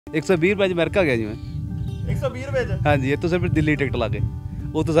120 रुपये अमेरिका गया जी मैं। 120 रुपये? हाँ जी, इतों सिर्फ दिल्ली टिकट ला के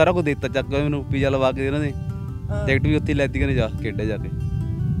वो तो सारा कुछ देता चक के मैंने पीजा लवा के इन्होंने टिकट भी उत्थे लैती ने जा खेडे जाके।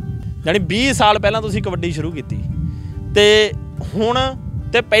 यानी 20 साल पहला तुसीं कबड्डी शुरू की ते हुण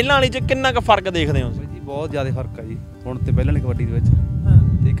ते पहलां वाली च किन्ना क फर्क देखदे हो जी? बहुत ज़्यादा फर्क है जी हुण ते पहलां वाली कबड्डी दे विच।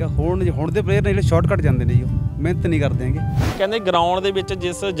 ठीक है, हुण दे प्लेयर ने जिहड़े शॉर्टकट जांदे ने जी, मेहनत नहीं करदे हैगे। कहंदे ग्राउंड दे विच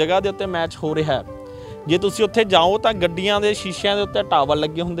जिस जगह दे उत्ते मैच हो रहा है, जे तुसीं उत्थे जाओ तां गड्डियां दे शीशिਆਂ ਦੇ ਉੱਤੇ टावर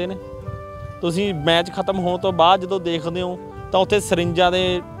लगे हुंदे ने। तुसीं मैच खत्म होण तो बाद जदों देखदे हो तां उत्थे सरिंजां दे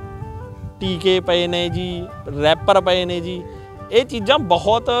टीके पए ने जी, रैपर पए ने जी। ਇਹ ਚੀਜ਼ਾਂ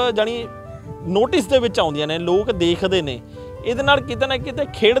बहुत ਜਾਣੀ नोटिस ਦੇ ਵਿੱਚ ਆਉਂਦੀਆਂ ਨੇ, ਲੋਕ ਦੇਖਦੇ ਨੇ। ਇਹਦੇ ਨਾਲ ਕਿਤੇ ਨਾ ਕਿਤੇ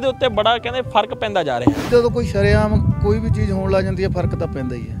ਖੇਡ ਦੇ ਉੱਤੇ ਬੜਾ ਕਹਿੰਦੇ ਫਰਕ ਪੈਂਦਾ ਜਾ ਰਿਹਾ ਹੈ। ਜਦੋਂ ਕੋਈ ਸ਼ਰੇਆਮ ਕੋਈ ਵੀ ਚੀਜ਼ ਹੋਣ ਲੱਗ ਜਾਂਦੀ ਹੈ ਫਰਕ ਤਾਂ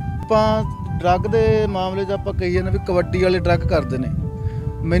ਪੈਂਦਾ ਹੀ ਹੈ। ਆਪਾਂ ਡਰੱਗ ਦੇ ਮਾਮਲੇ 'ਚ ਆਪਾਂ ਕਹੀਏ ਨਾ ਵੀ ਕਬੱਡੀ ਵਾਲੇ ਡਰੱਗ ਕਰਦੇ ਨੇ,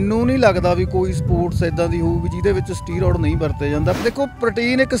 ਮੈਨੂੰ ਨਹੀਂ ਲੱਗਦਾ ਵੀ ਕੋਈ ਸਪੋਰਟਸ ਇਦਾਂ ਦੀ ਹੋਊ ਵੀ ਜਿਹਦੇ ਵਿੱਚ ਸਟੀਰੋਇਡ ਨਹੀਂ ਵਰਤਿਆ ਜਾਂਦਾ। ਦੇਖੋ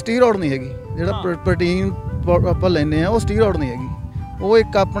ਪ੍ਰੋਟੀਨ ਇੱਕ ਸਟੀਰੋਇਡ ਨਹੀਂ ਹੈਗੀ, ਜਿਹੜਾ ਪ੍ਰੋਟੀਨ ਆਪਾਂ ਲੈਂਦੇ ਆ ਉਹ ਸਟੀਰੋਇਡ ਨਹੀਂ ਹੈਗੀ, ਉਹ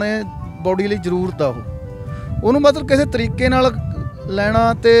ਇੱਕ ਆਪਣੇ ਬੋਡੀ ਲਈ ਜ਼ਰੂਰਤ ਆ। ਉਹਨੂੰ ਮਤਲਬ ਕਿਸੇ ਤਰੀਕੇ ਨਾਲ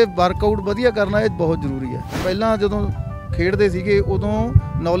ਲੈਣਾ ਤੇ ਵਰਕਆਊਟ ਵਧੀਆ ਕਰਨਾ ਇਹ ਬਹੁਤ ਜ਼ਰੂਰੀ ਹੈ। ਪਹਿਲਾਂ ਜਦੋਂ ਖੇਡਦੇ ਸੀਗੇ ਉਦੋਂ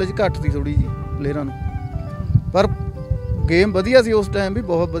ਨੌਲੇਜ ਘੱਟ ਸੀ ਥੋੜ੍ਹੀ ਜੀ ਪਲੇਅਰਾਂ ਨੂੰ, ਪਰ ਗੇਮ ਵਧੀਆ ਸੀ ਉਸ ਟਾਈਮ ਵੀ,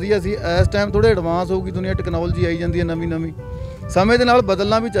 ਬਹੁਤ ਵਧੀਆ ਸੀ। ਇਸ ਟਾਈਮ ਥੋੜ੍ਹੇ ਐਡਵਾਂਸ ਹੋ ਗਈ ਦੁਨੀਆ, ਟੈਕਨੋਲੋਜੀ ਆਈ ਜਾਂਦੀ ਹੈ ਨਵੀਂ ਨਵੀਂ, ਸਮੇਂ ਦੇ ਨਾਲ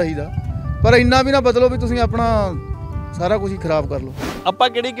ਬਦਲਣਾ ਵੀ ਚਾਹੀਦਾ, ਪਰ ਇੰਨਾ ਵੀ ਨਾ ਬਦਲੋ ਵੀ ਤੁਸੀਂ ਆਪਣਾ ਸਾਰਾ ਕੁਝ ਹੀ ਖਰਾਬ ਕਰ ਲਓ। ਆਪਾਂ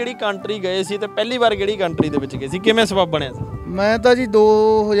ਕਿਹੜੀ ਕੰਟਰੀ ਗਏ ਸੀ ਤੇ ਪਹਿਲੀ ਵਾਰ ਕਿਹੜੀ ਕੰਟਰੀ ਦੇ ਵਿੱਚ ਗਏ ਸੀ, ਕਿਵੇਂ ਸਬਬ ਬਣਿਆ ਸੀ? ਮੈਂ ਤਾਂ ਜੀ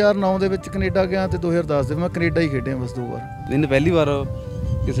 2009 ਦੇ ਵਿੱਚ ਕੈਨੇਡਾ ਗਿਆ ਤੇ 2010 ਦੇ ਮੈਂ ਕੈਨੇਡਾ ਹੀ ਖੇਡਿਆ ਬਸ 2 ਵਾਰ। ਇਹਨੇ ਪਹਿਲੀ ਵਾਰ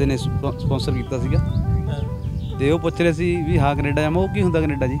ਕਿਸੇ ਨੇ ਸਪਾਂਸਰ ਕੀਤਾ ਸੀਗਾ ਤੇ ਉਹ ਪੁੱਛ ਰਹੇ ਸੀ ਵੀ ਹਾਂ ਕੈਨੇਡਾ ਜਾਵਾਂ। ਉਹ ਕੀ ਹੁੰਦਾ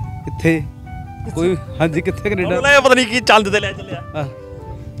ਕੈਨੇਡਾ ਜੀ, ਕਿੱਥੇ ਕੋਈ? ਹਾਂਜੀ ਕਿੱਥੇ ਕੈਨੇਡਾ? ਪਤਾ ਨਹੀਂ ਕੀ ਚੰਦ ਤੇ ਲੈ ਚੱਲਿਆ।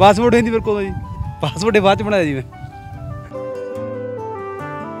 ਪਾਸਪੋਰਟ ਹੈ ਨਹੀਂ ਮੇਰੇ ਕੋਲ ਜੀ, ਪਾਸਪੋਰਟ ਬਾਅਦ ਚ ਬਣਾਇਆ ਜੀ ਮੈਂ।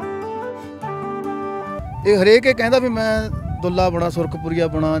 ਇਹ ਹਰੇਕ ਇਹ ਕਹਿੰਦਾ ਵੀ ਮੈਂ ਦੁੱਲਾ ਬਣਾ, ਸੁਰਖਪੁਰੀਆ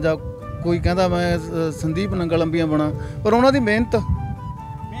ਬਣਾ, ਜਾਂ ਕੋਈ ਕਹਿੰਦਾ ਮੈਂ ਸੰਦੀਪ ਨੰਗਲ ਅੰਬੀਆਂ ਬਣਾ, ਪਰ ਉਹਨਾਂ ਦੀ ਮਿਹਨਤ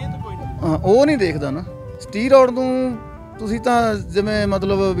ਕੋਈ ਨਹੀਂ। ਹਾਂ ਉਹ ਨਹੀਂ ਦੇਖਦਾ ਨਾ। ਸਟੀਰੋਇਡ ਨੂੰ ਤੁਸੀਂ ਤਾਂ ਜਿਵੇਂ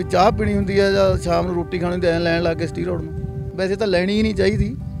ਮਤਲਬ ਵੀ ਚਾਹ ਪੀਣੀ ਹੁੰਦੀ ਹੈ ਜਾਂ ਸ਼ਾਮ ਨੂੰ ਰੋਟੀ ਖਾਣੀ ਹੁੰਦੀ ਐਂ ਲੈਣ ਲੱਗ ਕੇ ਸਟੀਰੋਇਡ ਨੂੰ, ਵੈਸੇ ਤਾਂ ਲੈਣੀ ਹੀ ਨਹੀਂ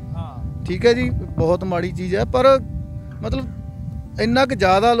ਚਾਹੀਦੀ। ਠੀਕ ਹੈ ਜੀ, ਬਹੁਤ ਮਾੜੀ ਚੀਜ਼ ਹੈ, ਪਰ ਮਤਲਬ ਇੰਨਾ ਕੁ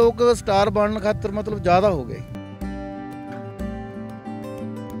ਜ਼ਿਆਦਾ ਲੋਕ ਸਟਾਰ ਬਣਨ ਖਾਤਰ ਮਤਲਬ ਜ਼ਿਆਦਾ ਹੋ ਗਏ।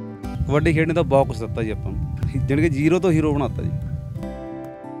 ਕਬੱਡੀ ਖੇਡਣੇ ਦਾ ਬਹੁਤ ਕੁਛ ਦਿੱਤਾ ਜੀ ਆਪਾਂ ਨੂੰ, ਜਾਣੀ ਕਿ ਜ਼ੀਰੋ ਤੋਂ ਹੀਰੋ ਬਣਾਤਾ ਜੀ।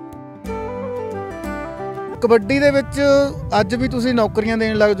 ਕਬੱਡੀ ਦੇ ਵਿੱਚ ਅੱਜ ਵੀ ਤੁਸੀਂ ਨੌਕਰੀਆਂ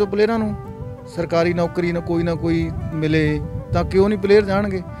ਦੇਣ ਲੱਗ ਜਾਓ ਪਲੇਅਰਾਂ ਨੂੰ, ਸਰਕਾਰੀ ਨੌਕਰੀ ਨਾ ਕੋਈ ਮਿਲੇ ਤਾਂ ਕਿਉਂ ਨਹੀਂ ਪਲੇਅਰ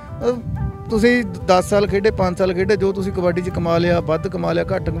ਜਾਣਗੇ। ਤੁਸੀਂ 10 ਸਾਲ ਖੇਡੇ, 5 ਸਾਲ ਖੇਡੇ, ਜੋ ਤੁਸੀਂ ਕਬੱਡੀ 'ਚ ਕਮਾ ਲਿਆ, ਵੱਧ ਕਮਾ ਲਿਆ,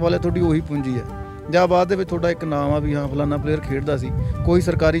 ਘੱਟ ਕਮਾ ਲਿਆ, ਤੁਹਾਡੀ ਉਹੀ ਪੂੰਜੀ ਹੈ। ਜਾਂ ਬਾਅਦ ਦੇ ਵਿੱਚ ਤੁਹਾਡਾ ਇੱਕ ਨਾਮ ਆ ਵੀ ਹਾਂ ਫਲਾਨਾ ਪਲੇਅਰ ਖੇਡਦਾ ਸੀ, ਕੋਈ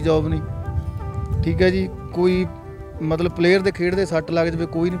ਸਰਕਾਰੀ ਜੋਬ ਨਹੀਂ। ਠੀਕ ਹੈ ਜੀ, ਕੋਈ ਮਤਲਬ ਪਲੇਅਰ ਦੇ ਖੇਡ ਦੇ ਸੱਟ ਲੱਗ ਜਾਵੇ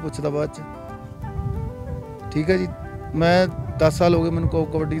ਕੋਈ ਨਹੀਂ ਪੁੱਛਦਾ ਬਾਅਦ 'ਚ। ਠੀਕ ਹੈ ਜੀ, ਮੈਂ 10 ਸਾਲ ਹੋ ਗਏ ਮੈਨੂੰ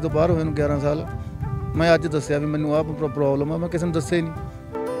ਕਬੱਡੀ ਤੋਂ ਬਾਹਰ ਹੋਏ ਨੂੰ, 11 ਸਾਲ। ਮੈਂ ਅੱਜ ਦੱਸਿਆ ਵੀ ਮੈਨੂੰ ਆਹ ਪ੍ਰੋਬਲਮ ਆ, ਮੈਂ ਕਿਸੇ ਨੂੰ ਦੱਸਿਆ ਹੀ ਨਹੀਂ।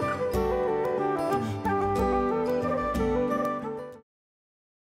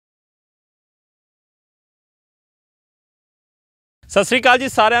 ਸਤਿ ਸ਼੍ਰੀ ਅਕਾਲ ਜੀ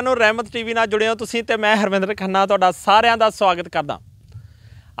ਸਾਰਿਆਂ ਨੂੰ, ਰਹਿਮਤ ਟੀਵੀ ਨਾਲ ਜੁੜੇ ਹੋ ਤੁਸੀਂ ਤੇ ਮੈਂ ਹਰਵਿੰਦਰ ਖੰਨਾ ਤੁਹਾਡਾ ਸਾਰਿਆਂ ਦਾ ਸਵਾਗਤ ਕਰਦਾ।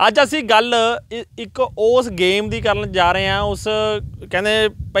 ਅੱਜ ਅਸੀਂ ਗੱਲ ਇੱਕ ਉਸ ਗੇਮ ਦੀ ਕਰਨ ਜਾ ਰਹੇ ਹਾਂ, ਉਸ ਕਹਿੰਦੇ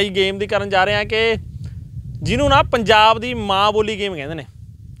ਭਾਈ ਗੇਮ ਦੀ ਕਰਨ ਜਾ ਰਹੇ ਹਾਂ ਕਿ ਜਿਹਨੂੰ ਨਾ ਪੰਜਾਬ ਦੀ ਮਾਂ ਬੋਲੀ ਗੇਮ ਕਹਿੰਦੇ ਨੇ,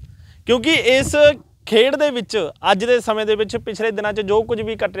 ਕਿਉਂਕਿ ਇਸ ਖੇਡ ਦੇ ਵਿੱਚ ਅੱਜ ਦੇ ਸਮੇਂ ਦੇ ਵਿੱਚ ਪਿਛਲੇ ਦਿਨਾਂ 'ਚ ਜੋ ਕੁਝ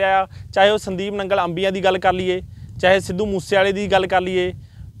ਵੀ ਘਟਿਆ, ਚਾਹੇ ਉਹ ਸੰਦੀਪ ਨੰਗਲ ਅੰਬੀਆਂ ਦੀ ਗੱਲ ਕਰ ਲਈਏ, ਚਾਹੇ ਸਿੱਧੂ ਮੂਸੇਵਾਲੇ ਦੀ ਗੱਲ ਕਰ ਲਈਏ,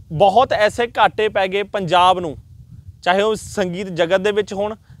 ਬਹੁਤ ਐਸੇ ਘਾਟੇ ਪੈ ਗਏ ਪੰਜਾਬ ਨੂੰ, ਚਾਹੇ ਉਹ ਸੰਗੀਤ ਜਗਤ ਦੇ ਵਿੱਚ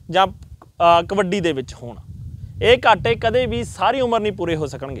ਹੋਣ ਜਾਂ ਕਬੱਡੀ ਦੇ ਵਿੱਚ ਹੋਣ। ਇਹ ਘਾਟੇ ਕਦੇ ਵੀ ਸਾਰੀ ਉਮਰ ਨਹੀਂ ਪੂਰੇ ਹੋ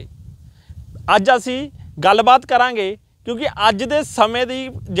ਸਕਣਗੇ। ਅੱਜ ਅਸੀਂ ਗੱਲਬਾਤ ਕਰਾਂਗੇ ਕਿਉਂਕਿ ਅੱਜ ਦੇ ਸਮੇਂ ਦੀ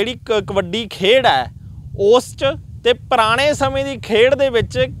ਜਿਹੜੀ ਕਬੱਡੀ ਖੇਡ ਹੈ ਉਸ 'ਚ ਤੇ ਪੁਰਾਣੇ ਸਮੇਂ ਦੀ ਖੇਡ ਦੇ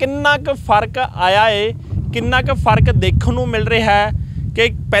ਵਿੱਚ ਕਿੰਨਾ ਕੁ ਫਰਕ ਆਇਆ ਏ, ਕਿੰਨਾ ਕੁ ਫਰਕ ਦੇਖਣ ਨੂੰ ਮਿਲ ਰਿਹਾ ਹੈ ਕਿ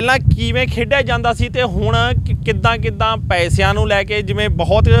ਪਹਿਲਾਂ ਕਿਵੇਂ ਖੇਡਿਆ ਜਾਂਦਾ ਸੀ ਤੇ ਹੁਣ ਕਿੱਦਾਂ ਪੈਸਿਆਂ ਨੂੰ ਲੈ ਕੇ ਜਿਵੇਂ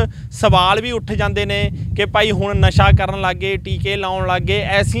ਬਹੁਤ ਸਵਾਲ ਵੀ ਉੱਠ ਜਾਂਦੇ ਨੇ ਕਿ ਭਾਈ ਹੁਣ ਨਸ਼ਾ ਕਰਨ ਲੱਗ ਗਏ, ਟੀਕੇ ਲਾਉਣ ਲੱਗ ਗਏ।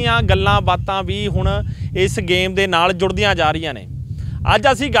 ਐਸੀਆਂ ਗੱਲਾਂ ਬਾਤਾਂ ਵੀ ਹੁਣ ਇਸ ਗੇਮ ਦੇ ਨਾਲ ਜੁੜਦੀਆਂ ਜਾ ਰਹੀਆਂ ਨੇ। ਅੱਜ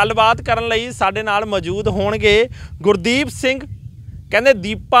ਅਸੀਂ ਗੱਲਬਾਤ ਕਰਨ ਲਈ ਸਾਡੇ ਨਾਲ ਮੌਜੂਦ ਹੋਣਗੇ ਗੁਰਦੀਪ ਸਿੰਘ, ਕਹਿੰਦੇ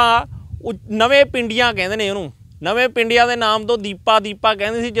ਦੀਪਾ, ਨਵੇਂ ਪਿੰਡੀਆਂ ਕਹਿੰਦੇ ਨੇ ਉਹਨੂੰ, ਨਵੇਂ ਪਿੰਡੀਆਂ ਦੇ ਨਾਮ ਤੋਂ ਦੀਪਾ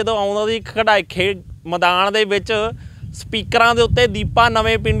ਕਹਿੰਦੇ ਸੀ। ਜਦੋਂ ਆਉਂਦਾ ਸੀ ਖਿਡਾਈ ਖੇਡ ਮੈਦਾਨ ਦੇ ਵਿੱਚ ਸਪੀਕਰਾਂ ਦੇ ਉੱਤੇ ਦੀਪਾ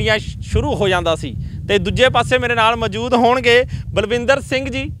ਨਵੇਂ ਪਿੰਡੀਆਂ ਸ਼ੁਰੂ ਹੋ ਜਾਂਦਾ ਸੀ। ਤੇ ਦੂਜੇ ਪਾਸੇ ਮੇਰੇ ਨਾਲ ਮੌਜੂਦ ਹੋਣਗੇ ਬਲਵਿੰਦਰ ਸਿੰਘ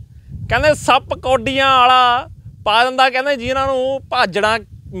ਜੀ, ਕਹਿੰਦੇ ਸੱਪ ਕੌਡੀਆਂ ਵਾਲਾ ਪਾ ਦਿੰਦਾ, ਕਹਿੰਦੇ ਜਿਨ੍ਹਾਂ ਨੂੰ ਭਾਜਣਾ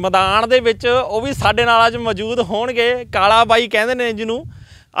ਮੈਦਾਨ ਦੇ ਵਿੱਚ, ਉਹ ਵੀ ਸਾਡੇ ਨਾਲ ਅੱਜ ਮੌਜੂਦ ਹੋਣਗੇ। ਕਾਲਾ ਬਾਈ ਕਹਿੰਦੇ ਨੇ ਜਿਹਨੂੰ।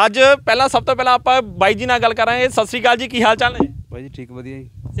 ਅੱਜ ਪਹਿਲਾਂ ਸਭ ਤੋਂ ਪਹਿਲਾਂ ਆਪਾਂ ਬਾਈ ਜੀ ਨਾਲ ਗੱਲ ਕਰਾਂਗੇ। ਸਤਿ ਸ਼੍ਰੀ ਅਕਾਲ ਜੀ, ਕੀ ਹਾਲ ਚਾਲ ਨੇ? ਬਾਈ ਜੀ ਠੀਕ, ਵਧੀਆ ਜੀ।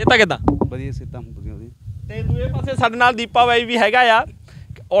 ਸਿਹਤਾਂ ਕਿੱਦਾਂ? ਵਧੀਆ, ਸਿਹਤਾਂ ਵਧੀਆ। ਤੇ ਦੂਜੇ ਪਾਸੇ ਸਾਡੇ ਨਾਲ ਦੀਪਾ ਬਾਈ ਵੀ ਹੈਗਾ ਆ,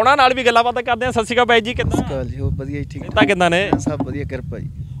 ਉਹਨਾਂ ਨਾਲ ਵੀ ਗੱਲਾਂ ਬਾਤਾਂ ਕਰਦੇ ਆ। ਸਤਿ ਸ਼੍ਰੀ ਅਕਾਲ ਬਾਈ ਜੀ, ਕਿੱਦਾਂ? ਕਾਲ ਜੀ, ਹੋਰ ਵਧੀਆ ਜੀ, ਠੀਕ ਤਾਂ ਕਿੱਦਾਂ ਨੇ? ਸਭ ਵਧੀਆ, ਕਿਰਪਾ ਜੀ।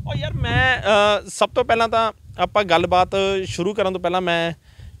 ਉਹ ਯਾਰ ਮੈਂ ਸਭ ਤੋਂ ਪਹਿਲਾਂ ਤਾਂ ਆਪਾਂ ਗੱਲਬਾਤ ਸ਼ੁਰੂ ਕਰਨ ਤੋਂ ਪਹਿਲਾਂ ਮੈਂ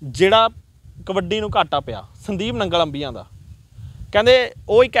ਜਿਹੜਾ ਕਬੱਡੀ ਨੂੰ ਘਾਟਾ ਪਿਆ ਸੰਦੀਪ ਨੰਗਲ ਅੰਬੀਆਂ ਦਾ, ਕਹਿੰਦੇ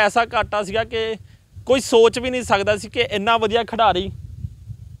ਉਹ ਇੱਕ ਐਸਾ ਘਾਟਾ ਸੀਗਾ ਕਿ ਕੋਈ ਸੋਚ ਵੀ ਨਹੀਂ ਸਕਦਾ ਸੀ ਕਿ ਇੰਨਾ ਵਧੀਆ ਖਿਡਾਰੀ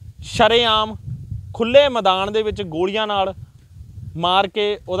ਸ਼ਰੇਆਮ ਖੁੱਲ੍ਹੇ ਮੈਦਾਨ ਦੇ ਵਿੱਚ ਗੋਲੀਆਂ ਨਾਲ ਮਾਰ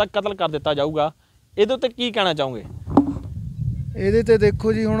ਕੇ ਉਹਦਾ ਕਤਲ ਕਰ ਦਿੱਤਾ ਜਾਊਗਾ। ਇਹਦੇ ਉੱਤੇ ਕੀ ਕਹਿਣਾ ਚਾਹੋਗੇ? ਇਹਦੇ ਤੇ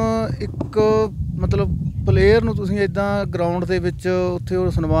ਦੇਖੋ ਜੀ, ਹੁਣ ਇੱਕ ਮਤਲਬ ਪਲੇਅਰ ਨੂੰ ਤੁਸੀਂ ਇੱਦਾਂ ਗਰਾਊਂਡ ਦੇ ਵਿੱਚ ਉੱਥੇ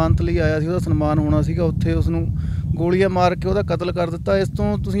ਉਹ ਸਨਮਾਨਤ ਲਈ ਆਇਆ ਸੀ, ਉਹਦਾ ਸਨਮਾਨ ਹੋਣਾ ਸੀਗਾ, ਉੱਥੇ ਉਸ ਨੂੰ ਗੋਲੀਆਂ ਮਾਰ ਕੇ ਉਹਦਾ ਕਤਲ ਕਰ ਦਿੱਤਾ। ਇਸ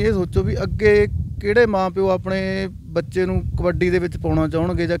ਤੋਂ ਤੁਸੀਂ ਇਹ ਸੋਚੋ ਵੀ ਅੱਗੇ ਕਿਹੜੇ ਮਾਂ ਪਿਓ ਆਪਣੇ ਬੱਚੇ ਨੂੰ ਕਬੱਡੀ ਦੇ ਵਿੱਚ ਪਾਉਣਾ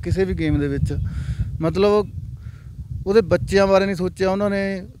ਚਾਹੁਣਗੇ ਜਾਂ ਕਿਸੇ ਵੀ ਗੇਮ ਦੇ ਵਿੱਚ। ਮਤਲਬ ਉਹਦੇ ਬੱਚਿਆਂ ਬਾਰੇ ਨਹੀਂ ਸੋਚਿਆ ਉਹਨਾਂ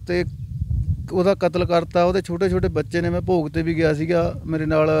ਨੇ ਅਤੇ ਉਹਦਾ ਕਤਲ ਕਰਤਾ। ਉਹਦੇ ਛੋਟੇ ਛੋਟੇ ਬੱਚੇ ਨੇ, ਮੈਂ ਭੋਗ 'ਤੇ ਵੀ ਗਿਆ ਸੀਗਾ, ਮੇਰੇ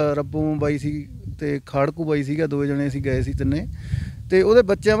ਨਾਲ ਰੱਬੂ ਬਾਈ ਸੀ ਅਤੇ ਖਾੜਕੂ ਬਾਈ ਸੀਗਾ, 2 ਜਣੇ ਅਸੀਂ ਗਏ ਸੀ ਤਿੰਨੇ। ਅਤੇ ਉਹਦੇ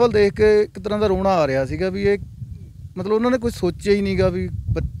ਬੱਚਿਆਂ ਵੱਲ ਦੇਖ ਕੇ ਇੱਕ ਤਰ੍ਹਾਂ ਦਾ ਰੋਣਾ ਆ ਰਿਹਾ ਸੀਗਾ ਵੀ ਇਹ ਮਤਲਬ ਉਹਨਾਂ ਨੇ ਕੁਝ ਸੋਚਿਆ ਹੀ ਨਹੀਂ ਗਾ ਵੀ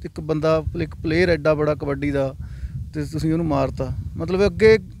ਇੱਕ ਬੰਦਾ, ਇੱਕ ਪਲੇਅਰ ਐਡਾ ਬੜਾ ਕਬੱਡੀ ਦਾ, ਅਤੇ ਤੁਸੀਂ ਉਹਨੂੰ ਮਾਰਤਾ। ਮਤਲਬ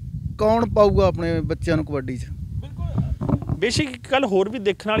ਅੱਗੇ ਕੌਣ ਪਾਊਗਾ ਆਪਣੇ ਬੱਚਿਆਂ ਨੂੰ ਕਬੱਡੀ 'ਚ? ਬੇਸ਼ੱਕ ਇੱਕ ਗੱਲ ਹੋਰ ਵੀ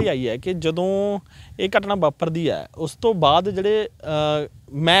ਦੇਖਣ ਵਾਲੀ ਆਈ ਹੈ ਕਿ ਜਦੋਂ ਇਹ ਘਟਨਾ ਵਾਪਰਦੀ ਹੈ ਉਸ ਤੋਂ ਬਾਅਦ ਜਿਹੜੇ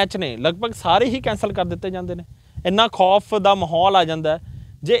ਮੈਚ ਨੇ ਲਗਭਗ ਸਾਰੇ ਹੀ ਕੈਂਸਲ ਕਰ ਦਿੱਤੇ ਜਾਂਦੇ ਨੇ। ਇੰਨਾ ਖੌਫ ਦਾ ਮਾਹੌਲ ਆ ਜਾਂਦਾ।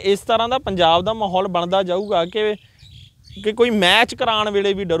 ਜੇ ਇਸ ਤਰ੍ਹਾਂ ਦਾ ਪੰਜਾਬ ਦਾ ਮਾਹੌਲ ਬਣਦਾ ਜਾਊਗਾ ਕਿ ਕੋਈ ਮੈਚ ਕਰਾਉਣ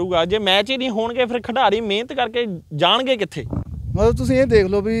ਵੇਲੇ ਵੀ ਡਰੂਗਾ, ਜੇ ਮੈਚ ਹੀ ਨਹੀਂ ਹੋਣਗੇ ਫਿਰ ਖਿਡਾਰੀ ਮਿਹਨਤ ਕਰਕੇ ਜਾਣਗੇ ਕਿੱਥੇ? ਮਤਲਬ ਤੁਸੀਂ ਇਹ ਦੇਖ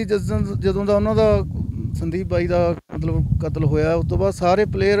ਲਓ ਵੀ ਜਦੋਂ ਦਾ ਉਹਨਾਂ ਦਾ ਸੰਦੀਪ ਬਾਈ ਦਾ ਮਤਲਬ ਕਤਲ ਹੋਇਆ, ਉਸ ਤੋਂ ਬਾਅਦ ਸਾਰੇ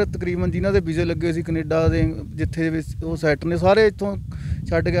ਪਲੇਅਰ ਤਕਰੀਬਨ ਜਿਨ੍ਹਾਂ ਦੇ ਵੀਜ਼ੇ ਲੱਗੇ ਸੀ ਕੈਨੇਡਾ ਦੇ, ਜਿੱਥੇ ਵੀ ਉਹ ਸੈੱਟ ਨੇ, ਸਾਰੇ ਇੱਥੋਂ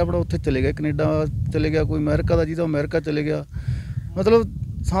ਛੱਡ ਕੇ ਆਪਣਾ ਉੱਥੇ ਚਲੇ ਗਏ, ਕੈਨੇਡਾ ਚਲੇ ਗਿਆ, ਕੋਈ ਅਮਰੀਕਾ ਦਾ ਜਿਹਦਾ ਅਮਰੀਕਾ ਚਲੇ ਗਿਆ। ਮਤਲਬ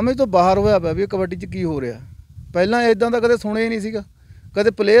ਸਮਝ ਤੋਂ ਬਾਹਰ ਹੋਇਆ ਪਿਆ ਵੀ ਇਹ ਕਬੱਡੀ 'ਚ ਕੀ ਹੋ ਰਿਹਾ। ਪਹਿਲਾਂ ਇੱਦਾਂ ਦਾ ਕਦੇ ਸੁਣਿਆ ਹੀ ਨਹੀਂ ਸੀਗਾ।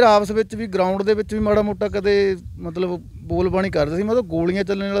 ਕਦੇ ਪਲੇਅਰ ਆਪਸ ਵਿੱਚ ਵੀ ਗਰਾਊਂਡ ਦੇ ਵਿੱਚ ਵੀ ਮਾੜਾ ਮੋਟਾ ਕਦੇ ਮਤਲਬ ਬੋਲਬਾਣੀ ਕਰਦੇ ਸੀ। ਮਤਲਬ ਗੋਲੀਆਂ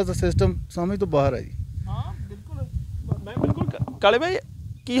ਚੱਲਣ ਵਾਲਾ ਤਾਂ ਸਿਸਟਮ ਸਮਝ ਤੋਂ ਬਾਹਰ ਹੈ ਜੀ। ਹਾਂ ਬਿਲਕੁਲ, ਮੈਂ ਬਿਲਕੁਲ ਕਾਲੇ ਬਾਈ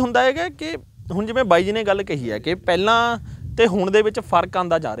ਕੀ ਹੁੰਦਾ ਹੈਗਾ ਕਿ ਹੁਣ ਜਿਵੇਂ ਬਾਈ ਜੀ ਨੇ ਗੱਲ ਕਹੀ ਹੈ ਕਿ ਪਹਿਲਾਂ ਤੇ ਹੁਣ ਦੇ ਵਿੱਚ ਫਰਕ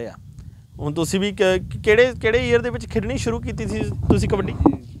ਆਉਂਦਾ ਜਾ ਰਿਹਾ। ਹੁਣ ਤੁਸੀਂ ਵੀ ਕਿਹੜੇ ਈਅਰ ਦੇ ਵਿੱਚ ਖੇਡਣੀ ਸ਼ੁਰੂ ਕੀਤੀ ਸੀ ਤੁਸੀਂ ਕਬੱਡੀ?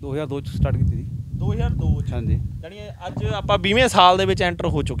 2002 'ਚ ਸਟਾਰਟ ਕੀਤੀ ਸੀ। 2002 'ਚ? ਹਾਂਜੀ। ਜਾਣੀ ਅੱਜ ਆਪਾਂ 20ਵੇਂ ਸਾਲ ਦੇ ਵਿੱਚ ਐਂਟਰ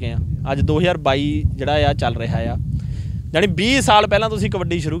ਹੋ ਚੁੱਕੇ ਹਾਂ। ਅੱਜ 2022 ਜਿਹੜਾ ਆ ਚੱਲ ਰਿਹਾ ਆ, ਜਾਣੀ 20 ਸਾਲ ਪਹਿਲਾਂ ਤੁਸੀਂ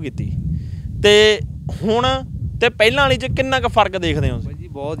ਕਬੱਡੀ ਸ਼ੁਰੂ ਕੀਤੀ ਅਤੇ ਹੁਣ ਤੇ ਪਹਿਲਾਂ ਵਾਲੀ 'ਚ ਕਿੰਨਾ ਕੁ ਫਰਕ ਦੇਖਦੇ ਹੋ ਜੀ?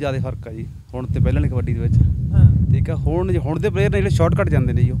 ਬਹੁਤ ਜ਼ਿਆਦਾ ਫਰਕ ਆ ਜੀ ਹੁਣ ਤੇ ਪਹਿਲਾਂ ਵਾਲੀ ਕਬੱਡੀ ਦੇ ਵਿੱਚ। ਠੀਕ ਆ, ਹੁਣ ਦੇ ਪਲੇਅਰ ਨੇ ਜਿਹੜੇ ਸ਼ਾਰਟਕਟ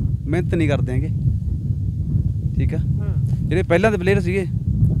ਜਾਂਦੇ ਨੇ ਜੀ, ਉਹ ਮਿਹਨਤ ਨਹੀਂ ਕਰਦੇ ਹੈਗੇ। ਠੀਕ ਆ, ਜਿਹੜੇ ਪਹਿਲਾਂ ਦੇ ਪਲੇਅਰ ਸੀਗੇ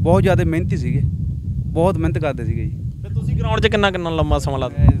ਉਹ ਬਹੁਤ ਜ਼ਿਆਦਾ ਮਿਹਨਤੀ ਸੀਗੇ, ਬਹੁਤ ਮਿਹਨਤ ਕਰਦੇ ਸੀਗੇ ਜੀ। ਅਤੇ ਤੁਸੀਂ ਗਰਾਊਂਡ 'ਚ ਕਿੰਨਾ ਲੰਮਾ ਸਮਾਂ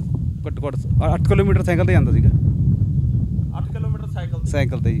ਲਾਉਂਦੇ? ਘੱਟੋ ਘੱਟ 8 ਕਿਲੋਮੀਟਰ ਸਾਈਕਲ 'ਤੇ ਜਾਂਦਾ ਸੀਗਾ। 8 ਕਿਲੋਮੀਟਰ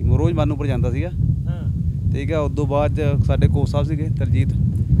ਸਾਈਕਲ 'ਤੇ ਜੀ, ਰੋਜ਼ ਮਾਨੂਪੁਰ ਜਾਂਦਾ ਸੀਗਾ। ਠੀਕ ਆ, ਉਸ ਤੋਂ ਬਾਅਦ 'ਚ ਸਾਡੇ ਕੋਚ ਸਾਹਿਬ ਸੀਗੇ ਤਰਜੀਤ,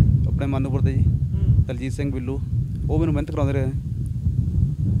 ਆਪਣੇ ਮਾਨੂਪੁਰ ਦੇ ਜੀ, ਦਲਜੀਤ ਸਿੰਘ ਬਿੱਲੂ, ਉਹ ਮੈਨੂੰ ਮਿਹਨਤ ਕਰਾਉਂਦੇ ਰਹੇ।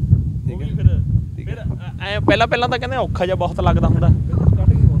 ਠੀਕ ਹੈ, ਫਿਰ ਐ ਪਹਿਲਾਂ ਤਾਂ ਕਹਿੰਦੇ ਔਖਾ ਜਿਹਾ ਬਹੁਤ ਲੱਗਦਾ ਹੁੰਦਾ। ਔਖਾ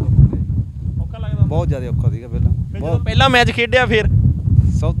ਲੱਗਦਾ, ਬਹੁਤ ਜ਼ਿਆਦਾ ਔਖਾ ਸੀਗਾ ਪਹਿਲਾਂ। ਪਹਿਲਾ ਮੈਚ ਖੇਡਿਆ ਫਿਰ?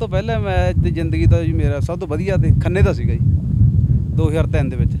 ਸਭ ਤੋਂ ਪਹਿਲਾ ਮੈਚ ਦੀ ਜ਼ਿੰਦਗੀ ਦਾ ਜੀ ਮੇਰਾ ਸਭ ਤੋਂ ਵਧੀਆ ਤੇ ਖੰਨੇ ਦਾ ਸੀਗਾ ਜੀ, 2003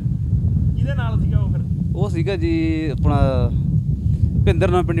 ਦੇ ਵਿੱਚ। ਕਿਹਦੇ ਨਾਲ ਸੀਗਾ ਉਹ ਫਿਰ? ਉਹ ਸੀਗਾ ਜੀ ਆਪਣਾ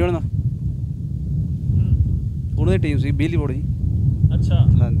ਭਿੰਦਰ ਨਾਮ ਪਿੰਡੀ ਵਾਲਾ ਦਾ, ਉਹਨਾਂ ਦੀ ਟੀਮ ਸੀ ਬਿਜਲੀ ਬੋਰਡ ਜੀ। ਅੱਛਾ।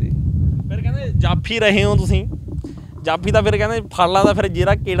 ਹਾਂਜੀ। ਫਿਰ ਕਹਿੰਦੇ ਜਾਫੀ ਰਹੇ ਹੋ ਤੁਸੀਂ? ਜਾਫੀ ਤਾਂ ਫਿਰ ਕਹਿੰਦੇ ਫੜ ਲਾਂਦਾ, ਫਿਰ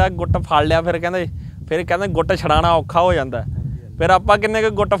ਜਿਹੜਾ ਕਿਹੜਾ ਗੁੱਟ ਫੜ ਲਿਆ ਫਿਰ ਕਹਿੰਦੇ ਗੁੱਟ ਛਡਾਉਣਾ ਔਖਾ ਹੋ ਜਾਂਦਾ। ਫਿਰ ਆਪਾਂ ਕਿੰਨੇ ਕੁ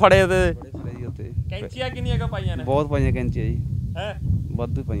ਗੁੱਟ ਫੜੇ ਤੇ ਕੈਂਚੀਆਂ ਕਿੰਨੀਆਂ ਕੁ ਪਾਈਆਂ ਨੇ? ਬਹੁਤ ਪਾਈਆਂ ਕੈਂਚੀਆਂ ਜੀ। ਹੈ?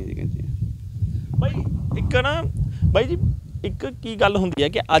 ਵਾਧੂ ਪਾਈਆਂ ਜੀ ਕੈਂਚੀਆਂ। ਬਾਈ ਜੀ ਇੱਕ ਕੀ ਗੱਲ ਹੁੰਦੀ ਹੈ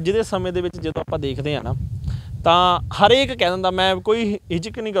ਕਿ ਅੱਜ ਦੇ ਸਮੇਂ ਦੇ ਵਿੱਚ ਜਦੋਂ ਆਪਾਂ ਦੇਖਦੇ ਹਾਂ ਨਾ, ਤਾਂ ਹਰੇਕ ਕਹਿ ਦਿੰਦਾ, ਮੈਂ ਕੋਈ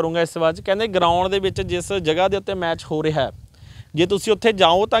ਹਿਚਕ ਨਹੀਂ ਕਰੂੰਗਾ ਇਸ ਬਾਤ 'ਚ, ਕਹਿੰਦੇ ਗਰਾਊਂਡ ਦੇ ਵਿੱਚ ਜਿਸ ਜਗ੍ਹਾ ਦੇ ਉੱਤੇ ਮੈਚ ਹੋ ਰਿਹਾ ਹੈ, ਜੇ ਤੁਸੀਂ ਉੱਥੇ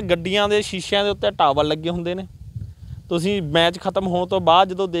ਜਾਓ ਤਾਂ ਗੱਡੀਆਂ ਦੇ ਸ਼ੀਸ਼ਿਆਂ ਦੇ ਉੱਤੇ ਟਾਵਲ ਲੱਗੇ ਹੁੰਦੇ ਨੇ। ਤੁਸੀਂ ਮੈਚ ਖਤਮ ਹੋਣ ਤੋਂ ਬਾਅਦ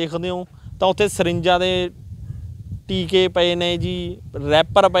ਜਦੋਂ ਦੇਖਦੇ ਹੋ ਤਾਂ ਉੱਥੇ ਸਰਿੰਜਾਂ ਦੇ ਟੀਕੇ ਪਏ ਨੇ ਜੀ,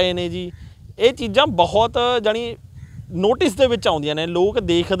 ਰੈਪਰ ਪਏ ਨੇ ਜੀ। ਇਹ ਚੀਜ਼ਾਂ ਬਹੁਤ ਜਾਣੀ ਨੋਟਿਸ ਦੇ ਵਿੱਚ ਆਉਂਦੀਆਂ ਨੇ, ਲੋਕ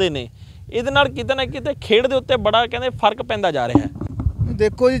ਦੇਖਦੇ ਨੇ। ਇਹਦੇ ਨਾਲ ਕਿਤੇ ਨਾ ਕਿਤੇ ਖੇਡ ਦੇ ਉੱਤੇ ਬੜਾ ਕਹਿੰਦੇ ਫਰਕ ਪੈਂਦਾ ਜਾ ਰਿਹਾ ਹੈ।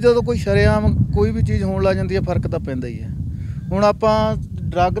 ਦੇਖੋ ਜੀ, ਜਦੋਂ ਕੋਈ ਸ਼ਰੇਆਮ ਕੋਈ ਵੀ ਚੀਜ਼ ਹੋਣ ਲੱਗ ਜਾਂਦੀ ਹੈ, ਫਰਕ ਤਾਂ ਪੈਂਦਾ ਹੀ ਹੈ। ਹੁਣ ਆਪਾਂ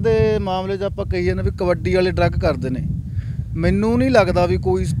ਡਰੱਗ ਦੇ ਮਾਮਲੇ 'ਚ ਆਪਾਂ ਕਹੀ ਜਾਂਦੇ ਵੀ ਕਬੱਡੀ ਵਾਲੇ ਡਰੱਗ ਕਰਦੇ ਨੇ। ਮੈਨੂੰ ਨਹੀਂ ਲੱਗਦਾ ਵੀ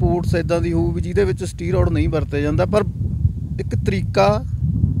ਕੋਈ ਸਪੋਰਟਸ ਇੱਦਾਂ ਦੀ ਹੋਊ ਵੀ ਜਿਹਦੇ ਵਿੱਚ ਸਟੀਰੋਇਡ ਨਹੀਂ ਵਰਤਿਆ ਜਾਂਦਾ, ਪਰ ਇੱਕ ਤਰੀਕਾ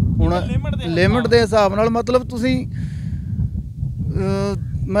ਹੋਣਾ ਲਿਮਿਟ ਦੇ ਹਿਸਾਬ ਨਾਲ। ਮਤਲਬ ਤੁਸੀਂ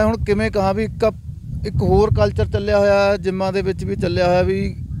ਮੈਂ ਹੁਣ ਕਿਵੇਂ ਕਹਾਂ ਵੀ ਇੱਕ ਹੋਰ ਕਲਚਰ ਚੱਲਿਆ ਹੋਇਆ ਜਿੰਮਾਂ ਦੇ ਵਿੱਚ ਵੀ ਚੱਲਿਆ ਹੋਇਆ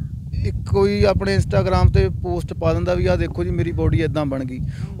ਵੀ ਇੱਕ ਕੋਈ ਆਪਣੇ ਇੰਸਟਾਗ੍ਰਾਮ 'ਤੇ ਪੋਸਟ ਪਾ ਦਿੰਦਾ ਵੀ ਆਹ ਦੇਖੋ ਜੀ ਮੇਰੀ ਬੋਡੀ ਇੱਦਾਂ ਬਣ ਗਈ।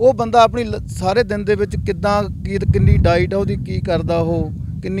 ਉਹ ਬੰਦਾ ਆਪਣੀ ਸਾਰੇ ਦਿਨ ਦੇ ਵਿੱਚ ਕਿੰਨੀ ਡਾਈਟ ਆ ਉਹਦੀ, ਕੀ ਕਰਦਾ, ਉਹ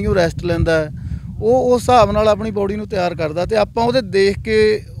ਕਿੰਨੀ ਉਹ ਰੈਸਟ ਲੈਂਦਾ, ਉਹ ਉਸ ਹਿਸਾਬ ਨਾਲ ਆਪਣੀ ਬੋਡੀ ਨੂੰ ਤਿਆਰ ਕਰਦਾ, ਅਤੇ ਆਪਾਂ ਉਹਦੇ ਦੇਖ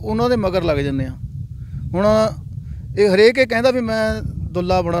ਕੇ ਉਹਨਾਂ ਦੇ ਮਗਰ ਲੱਗ ਜਾਂਦੇ ਹਾਂ। ਹੁਣ ਇਹ ਹਰੇਕ ਇਹ ਕਹਿੰਦਾ ਵੀ ਮੈਂ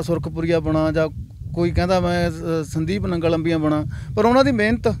ਦੁੱਲਾ ਬਣਾ, ਸੁਰਖਪੁਰੀਆ ਬਣਾ, ਜਾਂ ਕੋਈ ਕਹਿੰਦਾ ਮੈਂ ਸੰਦੀਪ ਨੰਗਲੰਬੀਆਂ ਬਣਾ, ਪਰ ਉਹਨਾਂ ਦੀ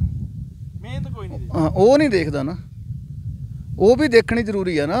ਮਿਹਨਤ ਕੋਈ ਨਹੀਂ ਹਾਂ ਉਹ ਨਹੀਂ ਦੇਖਦਾ ਨਾ, ਉਹ ਵੀ ਦੇਖਣੀ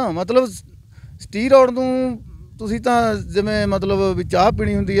ਜ਼ਰੂਰੀ ਆ ਨਾ। ਮਤਲਬ ਸਟੀਰੋਇਡ ਨੂੰ ਤੁਸੀਂ ਤਾਂ ਜਿਵੇਂ ਮਤਲਬ ਵੀ ਚਾਹ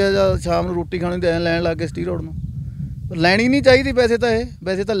ਪੀਣੀ ਹੁੰਦੀ ਹੈ ਜਾਂ ਸ਼ਾਮ ਨੂੰ ਰੋਟੀ ਖਾਣੀ ਹੁੰਦੀ ਐਂ ਲੈਣ ਲੱਗ ਗਏ ਸਟੀਰੋਇਡ ਨੂੰ। ਲੈਣੀ ਨਹੀਂ ਚਾਹੀਦੀ ਵੈਸੇ ਤਾਂ,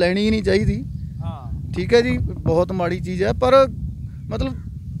 ਵੈਸੇ ਤਾਂ ਲੈਣੀ ਹੀ ਨਹੀਂ ਚਾਹੀਦੀ। ਹਾਂ ਠੀਕ ਹੈ ਜੀ, ਬਹੁਤ ਮਾੜੀ ਚੀਜ਼ ਹੈ, ਪਰ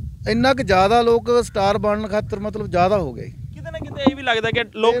ਮਤਲਬ ਇੰਨਾ ਕੁ ਜ਼ਿਆਦਾ ਲੋਕ ਸਟਾਰ ਬਣਨ ਖਾਤਰ ਮਤਲਬ ਜ਼ਿਆਦਾ ਹੋ ਗਏ। ਕਿਤੇ ਨਾ ਕਿਤੇ ਇਹ ਵੀ ਲੱਗਦਾ ਕਿ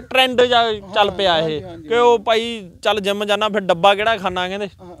ਲੋਕ ਟ੍ਰੈਂਡ ਜਾਂ ਚੱਲ ਪਿਆ ਇਹ ਕਿ ਉਹ ਭਾਈ ਚੱਲ ਜਿੰਮ ਜਾਣਾ ਫਿਰ ਡੱਬਾ ਕਿਹੜਾ ਖਾਣਾ ਕਹਿੰਦੇ,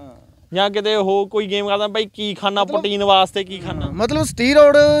 ਜਾਂ ਕਿਤੇ ਉਹ ਕੋਈ ਗੇਮ ਕਰਦਾ ਭਾਈ ਕੀ ਖਾਣਾ ਪ੍ਰੋਟੀਨ ਵਾਸਤੇ ਕੀ ਖਾਣਾ। ਮਤਲਬ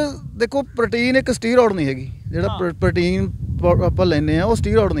ਸਟੀਰੋਇਡ ਦੇਖੋ, ਪ੍ਰੋਟੀਨ ਇੱਕ ਸਟੀਰੋਇਡ ਨਹੀਂ ਹੈਗੀ। ਜਿਹੜਾ ਪ੍ਰੋਟੀਨ ਆਪਾਂ ਲੈਂਦੇ ਆ ਉਹ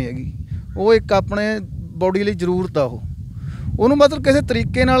ਸਟੀਰੋਇਡ ਨਹੀਂ ਹੈਗੀ, ਉਹ ਇੱਕ ਆਪਣੇ ਬੋਡੀ ਲਈ ਜ਼ਰੂਰਤ ਆ। ਉਹਨੂੰ ਮਤਲਬ ਕਿਸੇ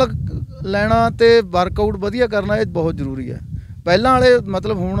ਤਰੀਕੇ ਨਾਲ ਲੈਣਾ ਤੇ ਵਰਕਆਊਟ ਵਧੀਆ ਕਰਨਾ ਇਹ ਬਹੁਤ ਜ਼ਰੂਰੀ ਹੈ। ਪਹਿਲਾਂ ਵਾਲੇ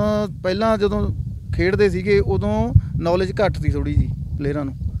ਮਤਲਬ ਹੁਣ ਪਹਿਲਾਂ ਜਦੋਂ ਖੇਡਦੇ ਸੀਗੇ ਉਦੋਂ ਨੌਲੇਜ ਘੱਟ ਸੀ ਥੋੜ੍ਹੀ ਜਿਹੀ ਪਲੇਅਰਾਂ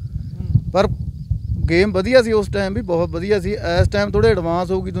ਨੂੰ, ਪਰ ਗੇਮ ਵਧੀਆ ਸੀ ਉਸ ਟਾਈਮ ਵੀ, ਬਹੁਤ ਵਧੀਆ ਸੀ। ਇਸ ਟਾਈਮ ਥੋੜ੍ਹੇ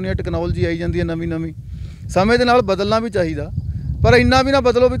ਐਡਵਾਂਸ ਹੋ ਗਈ ਦੁਨੀਆ, ਟੈਕਨੋਲੋਜੀ ਆਈ ਜਾਂਦੀ ਹੈ ਨਵੀਂ ਨਵੀਂ, ਸਮੇਂ ਦੇ ਨਾਲ ਬਦਲਣਾ ਵੀ ਚਾਹੀਦਾ, ਪਰ ਇੰਨਾ ਵੀ ਨਾ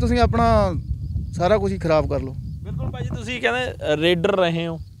ਬਦਲੋ ਵੀ ਤੁਸੀਂ ਆਪਣਾ ਸਾਰਾ ਕੁਝ ਹੀ ਖਰਾਬ ਕਰ ਲਓ। ਬਿਲਕੁਲ ਭਾਈ ਜੀ, ਤੁਸੀਂ ਕਹਿੰਦੇ ਰੇਡਰ ਰਹੇ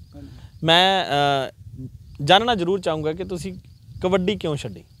ਹੋ, ਮੈਂ ਜਾਣਨਾ ਜ਼ਰੂਰ ਚਾਹੂੰਗਾ ਕਿ ਤੁਸੀਂ ਕਬੱਡੀ ਕਿਉਂ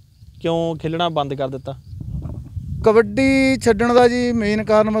ਛੱਡੀ, ਕਿਉਂ ਖੇਲਣਾ ਬੰਦ ਕਰ ਦਿੱਤਾ? ਕਬੱਡੀ ਛੱਡਣ ਦਾ ਜੀ ਮੇਨ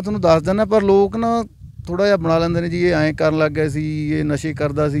ਕਾਰਨ ਮੈਂ ਤੁਹਾਨੂੰ ਦੱਸ ਦਿੰਦਾ, ਪਰ ਲੋਕ ਨਾ ਥੋੜ੍ਹਾ ਜਿਹਾ ਬਣਾ ਲੈਂਦੇ ਨੇ ਜੀ ਇਹ ਐਂ ਕਰਨ ਲੱਗ ਗਿਆ ਸੀ, ਇਹ ਨਸ਼ੇ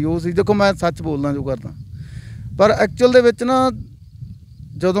ਕਰਦਾ ਸੀ, ਉਹ ਸੀ। ਦੇਖੋ ਮੈਂ ਸੱਚ ਬੋਲਦਾ ਜੋ ਕਰਦਾ, ਪਰ ਐਕਚੁਅਲ ਦੇ ਵਿੱਚ ਨਾ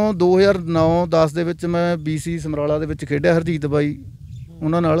ਜਦੋਂ 2009-10 ਦੇ ਵਿੱਚ ਮੈਂ BC ਸਮਰਾਲਾ ਦੇ ਵਿੱਚ ਖੇਡਿਆ ਹਰਜੀਤ ਬਾਈ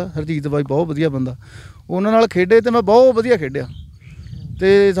ਉਹਨਾਂ ਨਾਲ, ਹਰਜੀਤ ਬਾਈ ਬਹੁਤ ਵਧੀਆ ਬੰਦਾ, ਉਹਨਾਂ ਨਾਲ ਖੇਡੇ ਅਤੇ ਮੈਂ ਬਹੁਤ ਵਧੀਆ ਖੇਡਿਆ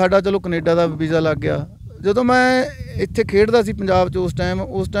ਅਤੇ ਸਾਡਾ ਚਲੋ ਕੈਨੇਡਾ ਦਾ ਵੀਜ਼ਾ ਲੱਗ ਗਿਆ। ਜਦੋਂ ਮੈਂ ਇੱਥੇ ਖੇਡਦਾ ਸੀ ਪੰਜਾਬ 'ਚ ਉਸ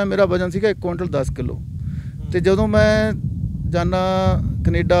ਟਾਈਮ ਮੇਰਾ ਵਜ਼ਨ ਸੀਗਾ 1 ਕੁਇੰਟਲ 10 ਕਿਲੋ, ਅਤੇ ਜਦੋਂ ਮੈਂ ਜਾਂਦਾ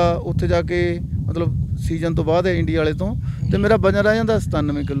ਕੈਨੇਡਾ ਉੱਥੇ ਜਾ ਕੇ ਮਤਲਬ ਸੀਜ਼ਨ ਤੋਂ ਬਾਅਦ ਇੰਡੀਆ ਵਾਲੇ ਤੋਂ, ਅਤੇ ਮੇਰਾ ਵਜ਼ਨ ਰਹਿ ਜਾਂਦਾ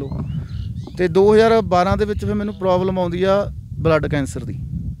 97 ਕਿਲੋ। ਅਤੇ 2012 ਦੇ ਵਿੱਚ ਫਿਰ ਮੈਨੂੰ ਪ੍ਰੋਬਲਮ ਆਉਂਦੀ ਆ ਬਲੱਡ ਕੈਂਸਰ ਦੀ।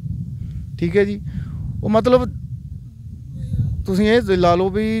 ਠੀਕ ਹੈ ਜੀ, ਉਹ ਮਤਲਬ ਤੁਸੀਂ ਇਹ ਲਾ ਲਓ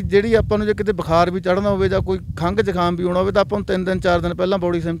ਵੀ ਜਿਹੜੀ ਆਪਾਂ ਨੂੰ ਜੇ ਕਿਤੇ ਬੁਖਾਰ ਵੀ ਚੜ੍ਹਨਾ ਹੋਵੇ ਜਾਂ ਕੋਈ ਖੰਘ ਜ਼ੁਕਾਮ ਵੀ ਹੋਣਾ ਹੋਵੇ ਤਾਂ ਆਪਾਂ ਨੂੰ 3 ਦਿਨ 4 ਦਿਨ ਪਹਿਲਾਂ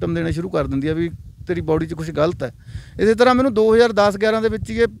ਬੋਡੀ ਸਿੰਪਟਮ ਦੇਣੇ ਸ਼ੁਰੂ ਕਰ ਦਿੰਦੀ ਆ ਵੀ ਤੇਰੀ ਬੋਡੀ 'ਚ ਕੁਛ ਗਲਤ ਹੈ। ਇਸੇ ਤਰ੍ਹਾਂ ਮੈਨੂੰ 2010-11 ਦੇ ਵਿੱਚ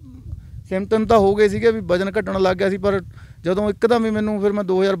ਹੀ ਇਹ ਸਿੰਪਟਮ ਤਾਂ ਹੋ ਗਏ ਸੀਗੇ ਵੀ ਵਜ਼ਨ ਘਟਣ ਲੱਗ ਗਿਆ ਸੀ, ਪਰ ਜਦੋਂ ਇੱਕਦਮ ਹੀ ਮੈਨੂੰ ਫਿਰ ਮੈਂ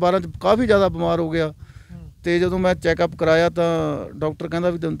 2012 'ਚ ਕਾਫੀ ਜ਼ਿਆਦਾ ਬਿਮਾਰ ਹੋ ਗਿਆ, ਅਤੇ ਜਦੋਂ ਮੈਂ ਚੈੱਕਅਪ ਕਰਾਇਆ ਤਾਂ ਡਾਕਟਰ ਕਹਿੰਦਾ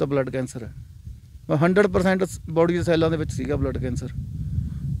ਵੀ ਤੈਨੂੰ ਤਾਂ ਬਲੱਡ ਕੈਂਸਰ ਹੈ। 100% ਬੋਡੀ ਦੇ ਸੈੱਲਾਂ ਦੇ ਵਿੱਚ ਸੀਗਾ ਬਲੱਡ ਕੈਂਸਰ,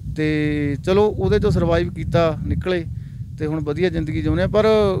 ਅਤੇ ਚਲੋ ਉਹਦੇ 'ਚੋਂ ਸਰਵਾਈਵ ਕੀਤਾ, ਨਿਕਲੇ, ਅਤੇ ਹੁਣ ਵਧੀਆ ਜ਼ਿੰਦਗੀ ਜਿਉਂਦੇ ਹਾਂ। ਪਰ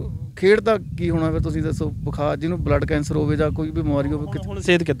ਖੇਡ ਤਾਂ ਕੀ ਹੋਣਾ ਫਿਰ ਤੁਸੀਂ ਦੱਸੋ, ਬੁਖਾਰ ਜਿਹਨੂੰ ਬਲੱਡ ਕੈਂਸਰ ਹੋਵੇ ਜਾਂ ਕੋਈ ਵੀ ਬਿਮਾਰੀ ਹੋਵੇ। ਹੁਣ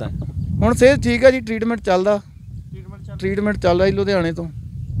ਸਿਹਤ ਕਿੱਦਾਂ? ਹੁਣ ਸਿਹਤ ਠੀਕ ਹੈ ਜੀ, ਟਰੀਟਮੈਂਟ ਚੱਲ ਰਿਹਾ ਜੀ ਲੁਧਿਆਣੇ ਤੋਂ,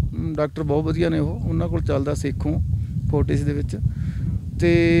 ਡਾਕਟਰ ਬਹੁਤ ਵਧੀਆ ਨੇ ਉਹਨਾਂ ਕੋਲ ਚੱਲਦਾ ਸੇਖੋਂ ਫੋਰਟਿਸ ਦੇ ਵਿੱਚ।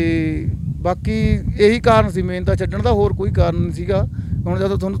 ਅਤੇ ਬਾਕੀ ਇਹੀ ਕਾਰਨ ਸੀ ਮੇਨ ਤਾਂ ਛੱਡਣ ਦਾ, ਹੋਰ ਕੋਈ ਕਾਰਨ ਨਹੀਂ ਸੀਗਾ। ਹੁਣ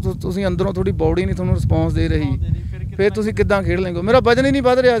ਜਦੋਂ ਤੁਸੀਂ ਅੰਦਰੋਂ ਤੁਹਾਡੀ ਬੋਡੀ ਨਹੀਂ ਤੁਹਾਨੂੰ ਰਿਸਪੌਂਸ ਦੇ ਰਹੀ, ਫਿਰ ਤੁਸੀਂ ਕਿੱਦਾਂ ਖੇਡ ਲੈਂਗੇ। ਮੇਰਾ ਵਜ਼ਨ ਹੀ ਨਹੀਂ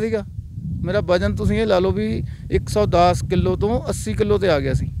ਵੱਧ ਰਿਹਾ ਸੀਗਾ, ਮੇਰਾ ਵਜ਼ਨ ਤੁਸੀਂ ਇਹ ਲਾ ਲਓ ਵੀ 110 ਕਿਲੋ ਤੋਂ 80 ਕਿਲੋ 'ਤੇ ਆ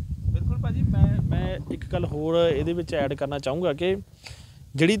ਗਿਆ ਸੀ। ਬਿਲਕੁਲ ਭਾਅ ਜੀ, ਮੈਂ ਇੱਕ ਗੱਲ ਹੋਰ ਇਹਦੇ ਵਿੱਚ ਐਡ ਕਰਨਾ ਚਾਹੂੰਗਾ ਕਿ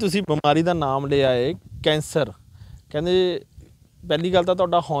ਜਿਹੜੀ ਤੁਸੀਂ ਬਿਮਾਰੀ ਦਾ ਨਾਮ ਲਿਆ ਹੈ ਕੈਂਸਰ, ਕਹਿੰਦੇ ਪਹਿਲੀ ਗੱਲ ਤਾਂ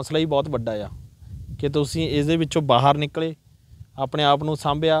ਤੁਹਾਡਾ ਹੌਸਲਾ ਹੀ ਬਹੁਤ ਵੱਡਾ ਆ ਕਿ ਤੁਸੀਂ ਇਸ ਦੇ ਵਿੱਚੋਂ ਬਾਹਰ ਨਿਕਲੇ, ਆਪਣੇ ਆਪ ਨੂੰ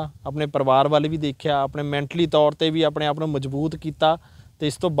ਸਾਂਭਿਆ, ਆਪਣੇ ਪਰਿਵਾਰ ਵੱਲ ਵੀ ਦੇਖਿਆ, ਆਪਣੇ ਮੈਂਟਲੀ ਤੌਰ 'ਤੇ ਵੀ ਆਪਣੇ ਆਪ ਨੂੰ ਮਜ਼ਬੂਤ ਕੀਤਾ, ਅਤੇ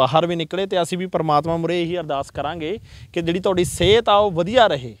ਇਸ ਤੋਂ ਬਾਹਰ ਵੀ ਨਿਕਲੇ। ਅਤੇ ਅਸੀਂ ਵੀ ਪਰਮਾਤਮਾ ਮੂਹਰੇ ਇਹੀ ਅਰਦਾਸ ਕਰਾਂਗੇ ਕਿ ਜਿਹੜੀ ਤੁਹਾਡੀ ਸਿਹਤ ਆ ਉਹ ਵਧੀਆ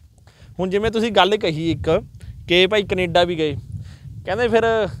ਰਹੇ। ਹੁਣ ਜਿਵੇਂ ਤੁਸੀਂ ਗੱਲ ਕਹੀ ਇੱਕ ਕਿ ਭਾਈ ਕੈਨੇਡਾ ਵੀ ਗਏ, ਕਹਿੰਦੇ ਫਿਰ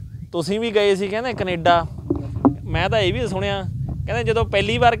ਤੁਸੀਂ ਵੀ ਗਏ ਸੀ ਕਹਿੰਦੇ ਕੈਨੇਡਾ। ਮੈਂ ਤਾਂ ਇਹ ਵੀ ਸੁਣਿਆ ਕਹਿੰਦੇ ਜਦੋਂ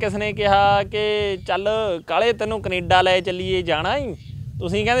ਪਹਿਲੀ ਵਾਰ ਕਿਸ ਨੇ ਕਿਹਾ ਕਿ ਚੱਲ ਕਾਲੇ ਤੈਨੂੰ ਕੈਨੇਡਾ ਲੈ ਚੱਲੀਏ ਜਾਣਾ ਹੀ,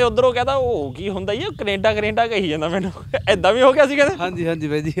 ਤੁਸੀਂ ਕਹਿੰਦੇ ਉੱਧਰੋਂ ਕਹਿੰਦਾ ਉਹ ਕੀ ਹੁੰਦਾ ਜੀ ਕੈਨੇਡਾ ਕਹੀ ਜਾਂਦਾ ਮੈਨੂੰ, ਇੱਦਾਂ ਵੀ ਹੋ ਗਿਆ ਸੀ ਕਹਿੰਦੇ? ਹਾਂਜੀ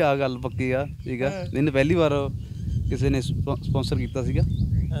ਬਾਈ ਜੀ, ਆਹ ਗੱਲ ਪੱਕੀ ਆ। ਠੀਕ ਆ, ਇਹਨੇ ਪਹਿਲੀ ਵਾਰ ਕਿਸੇ ਨੇ ਸਪੋਂਸਰ ਕੀਤਾ ਸੀਗਾ,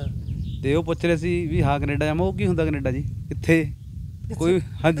 ਅਤੇ ਉਹ ਪੁੱਛ ਰਹੇ ਸੀ ਵੀ ਹਾਂ ਕੈਨੇਡਾ ਜਾਵਾਂ। ਉਹ ਕੀ ਹੁੰਦਾ ਕੈਨੇਡਾ ਜੀ, ਕਿੱਥੇ ਕੋਈ?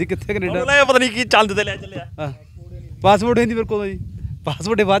 ਹਾਂਜੀ ਕਿੱਥੇ ਕੈਨੇਡਾ? ਪਤਾ ਨਹੀਂ ਕੀ ਚੰਦ ਤੇ ਲੈ ਚੱਲਿਆ। ਹਾਂ, ਪਾਸਪੋਰਟ ਹੈ ਜੀ ਮੇਰੇ ਕੋਲ ਜੀ,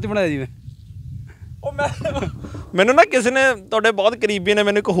 ਪਾਸਪੋਰਟ ਬਾਅਦ 'ਚ ਬਣਾਇਆ ਜੀ ਮੈਂ। ਉਹ ਮੈਨੂੰ ਨਾ ਕਿਸੇ ਨੇ ਤੁਹਾਡੇ ਬਹੁਤ ਕਰੀਬੀ ਨੇ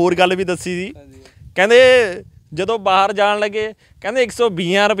ਮੈਨੂੰ ਇੱਕ ਹੋਰ ਗੱਲ ਵੀ ਦੱਸੀ ਸੀ, ਕਹਿੰਦੇ ਜਦੋਂ ਬਾਹਰ ਜਾਣ ਲੱਗੇ ਕਹਿੰਦੇ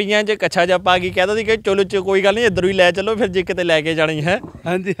 120 ਰੁਪਈਆਂ 'ਚ ਕੱਛਾ ਜੱਪ ਆ ਗਈ, ਕਹਿੰਦਾ ਸੀ ਕਿ ਚਲੋ ਕੋਈ ਗੱਲ ਨਹੀਂ ਇੱਧਰੋਂ ਹੀ ਲੈ ਚੱਲੋ ਫਿਰ ਜੇ ਕਿਤੇ ਲੈ ਕੇ ਜਾਣੀ ਹੈ।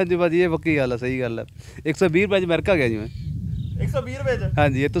 ਹਾਂਜੀ ਭਾਜੀ ਇਹ ਪੱਕੀ ਗੱਲ ਆ, ਸਹੀ ਗੱਲ ਆ। 120 ਰੁਪਏ 'ਚ ਅਮਰੀਕਾ ਗਿਆ ਜੀ ਮੈਂ। 120 ਰੁਪਏ 'ਚ?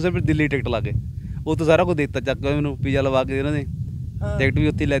 ਹਾਂਜੀ, ਇੱਥੋਂ ਸਿਰਫ ਦਿੱਲੀ ਟਿਕਟ ਲਾ ਕੇ, ਉਹ ਤੋਂ ਸਾਰਾ ਕੁਝ ਦੇ ਦਿੱਤਾ ਚੱਕ ਕੇ ਮੈਨੂੰ, ਪੀਜ਼ਾ ਲਵਾ ਕੇ ਉਹਨਾਂ ਨੇ, ਟਿਕਟ ਵੀ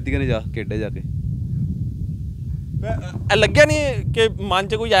ਉੱਥੇ ਲੈਤੀ ਨੇ ਜਾ ਕੈਨੇਡਾ ਜਾ ਕੇ। ਲੱਗਿਆ ਨਹੀਂ ਕਿ ਮਨ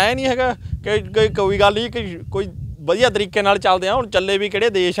 'ਚ ਕੋਈ ਆਇਆ ਨਹੀਂ ਹੈਗਾ ਕਿ ਕੋਈ ਗੱਲ ਨਹੀਂ ਕਿ ਕੋਈ ਵਧੀਆ ਤਰੀਕੇ ਨਾਲ ਚੱਲਦੇ ਆ, ਹੁਣ ਚੱਲੇ ਵੀ ਕਿਹੜੇ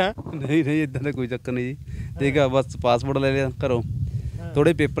ਦੇਸ਼ ਆ? ਨਹੀਂ ਇੱਦਾਂ ਦਾ ਕੋਈ ਚੱਕਰ ਨਹੀਂ ਜੀ। ਠੀਕ ਆ, ਬਸ ਪਾਸਪੋਰਟ ਲੈ ਲਿਆ ਘਰੋਂ,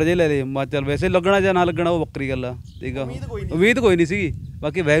 ਥੋੜੇ ਪੇਪਰ ਜੇ ਲੈ ਲਏ, ਮੈਂ ਚੱਲ ਵੈਸੇ ਲੱਗਣਾ ਜਾਂ ਨਾ ਲੱਗਣਾ ਉਹ ਵੱਖਰੀ ਗੱਲ ਆ, ਠੀਕ ਆ। ਉਮੀਦ ਕੋਈ ਨਹੀਂ ਸੀਗੀ,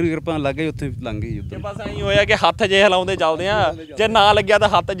 ਬਾਕੀ ਵਾਹਿਗੁਰੂ ਦੀ ਕਿਰਪਾ ਨਾਲ ਲੱਗ ਗਈ, ਉੱਥੇ ਲੰਘ ਗਈ ਉੱਧਰ। ਬਸ ਐਂ ਹੋਇਆ ਕਿ ਹੱਥ ਜੇ ਹਿਲਾਉਂਦੇ ਚੱਲਦੇ ਆ, ਜੇ ਨਾ ਲੱਗਿਆ ਤਾਂ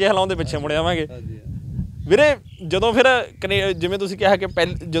ਹੱਥ ਜੇ ਹਿਲਾਉਂਦੇ ਪਿੱਛੇ ਮੁੜ ਜਾਵਾਂਗੇ। ਵੀਰੇ ਜਦੋਂ ਫਿਰ ਜਿਵੇਂ ਤੁਸੀਂ ਕਿਹਾ ਕਿ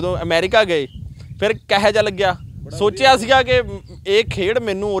ਜਦੋਂ ਅਮਰੀਕਾ ਗਏ ਫਿਰ ਕਿਹੋ ਜਿਹਾ ਲੱਗਿਆ? ਸੋਚਿਆ ਸੀਗਾ ਕਿ ਇਹ ਖੇਡ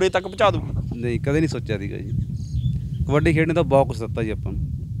ਮੈਨੂੰ ਉਰੇ ਤੱਕ ਪਹੁੰਚਾ ਦੂ? ਨਹੀਂ, ਕਦੇ ਨਹੀਂ ਸੋਚਿਆ ਸੀਗਾ ਜੀ। ਕਬੱਡੀ ਖੇਡਣੇ ਤਾਂ ਬਹੁਤ ਕੁਛ ਦਿੱਤਾ ਜੀ ਆਪਾਂ ਨੂੰ,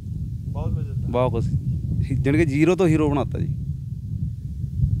 ਬਹੁਤ ਕੁਛ, ਜਾਣੀ ਕਿ ਜ਼ੀਰੋ ਤੋਂ ਹੀਰੋ ਬਣਾਤਾ ਜੀ।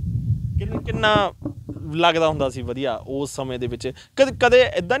 ਕਿੰਨਾ ਲੱਗਦਾ ਹੁੰਦਾ ਸੀ ਵਧੀਆ ਉਸ ਸਮੇਂ ਦੇ ਵਿੱਚ? ਕਦੇ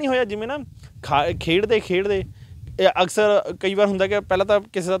ਇਦਾਂ ਨਹੀਂ ਹੋਇਆ ਜਿਵੇਂ ਨਾ ਖੇਡਦੇ ਅਕਸਰ ਕਈ ਵਾਰ ਹੁੰਦਾ ਕਿ ਪਹਿਲਾਂ ਤਾਂ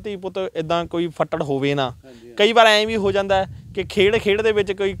ਕਿਸੇ ਦਾ ਧੀ ਪੁੱਤ ਇੱਦਾਂ ਕੋਈ ਫੱਟੜ ਹੋਵੇ ਨਾ, ਕਈ ਵਾਰ ਐਂ ਵੀ ਹੋ ਜਾਂਦਾ ਕਿ ਖੇਡ ਦੇ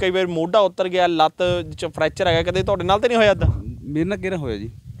ਵਿੱਚ ਕਈ ਵਾਰ ਮੋਢਾ ਉਤਰ ਗਿਆ, ਲੱਤ 'ਚ ਫ੍ਰੈਕਚਰ ਆ ਗਿਆ, ਕਦੇ ਤੁਹਾਡੇ ਨਾਲ ਤਾਂ ਨਹੀਂ ਹੋਇਆ ਇੱਦਾਂ? ਮੇਰੇ ਨਾਲ ਕਿਹੜਾ ਹੋਇਆ ਜੀ।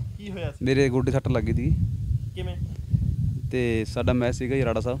 ਕੀ ਹੋਇਆ ਸੀ? ਮੇਰੇ ਗੋਡੇ ਸੱਟ ਲੱਗ ਗਈ ਸੀ। ਕਿਵੇਂ? ਤੇ ਸਾਡਾ ਮੈਚ ਸੀਗਾ ਜੀ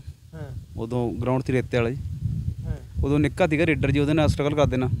ਰਾੜਾ ਸਾਹਿਬ, ਉਦੋਂ ਗਰਾਊਂਡ 'ਚ ਰੇਤੇ ਵਾਲਾ ਜੀ, ਉਦੋਂ ਨਿੱਕਾ ਸੀਗਾ ਰੇਡਰ ਜੀ, ਉਹਦੇ ਨਾਲ ਸਟਰਗਲ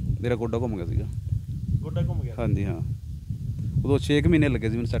ਕਰਦੇ ਨਾ ਮੇਰਾ ਗੋਡਾ ਘੁੰਮ ਗਿਆ ਸੀਗਾ। ਗੋਡਾ ਘੁੰਮ ਗਿਆ? ਹਾਂਜੀ ਹਾਂ, ਉਦੋਂ 6 ਮਹੀਨੇ ਲੱਗੇ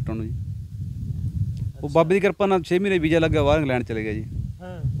ਸੀ ਮੈਨੂੰ ਸੈੱਟ ਹੋਣ ਨੂੰ ਜੀ। ਉਹ ਬਾਬੇ ਦੀ ਕਿਰਪਾ ਨਾਲ 6 ਮਹੀਨੇ ਵੀਜ਼ਾ ਲੱਗਿਆ, ਬਾਹਰ ਇੰਗਲੈਂਡ ਚਲੇ ਗਿਆ ਜੀ।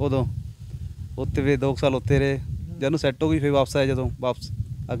 ਉਦੋਂ ਉੱਥੇ ਫਿਰ 2 ਸਾਲ ਉੱਥੇ ਰਹੇ, ਜਦੋਂ ਸੈੱਟ ਹੋ ਗਈ ਫਿਰ ਵਾਪਸ ਆਇਆ, ਜਦੋਂ ਵਾਪਸ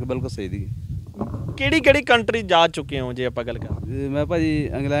ਆ ਕੇ ਬਿਲਕੁਲ ਸਹੀ ਦੀ। ਕਿਹੜੀ ਕੰਟਰੀ ਜਾ ਚੁੱਕੇ ਹੋ ਜੇ ਆਪਾਂ ਗੱਲ ਕਰਾਂ? ਮੈਂ ਭਾਜੀ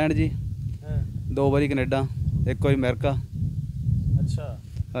ਇੰਗਲੈਂਡ ਜੀ, 2 ਵਾਰੀ ਕੈਨੇਡਾ, 1 ਵਾਰੀ ਅਮਰੀਕਾ। ਅੱਛਾ।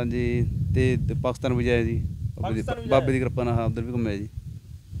 ਹਾਂਜੀ, ਤੇ ਪਾਕਿਸਤਾਨ ਵੀ ਜਾਇਆ ਜੀ ਬਾਬੇ ਦੀ ਕਿਰਪਾ ਨਾਲ। ਹਾਂ, ਉੱਧਰ ਵੀ ਘੁੰਮਿਆ ਜੀ।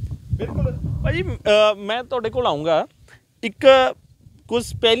 ਬਿਲਕੁਲ ਭਾਜੀ, ਮੈਂ ਤੁਹਾਡੇ ਕੋਲ ਆਊਂਗਾ। ਇੱਕ ਕੁਝ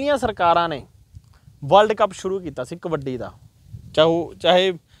ਪਹਿਲੀਆਂ ਸਰਕਾਰਾਂ ਨੇ ਵਰਲਡ ਕੱਪ ਸ਼ੁਰੂ ਕੀਤਾ ਸੀ ਕਬੱਡੀ ਦਾ,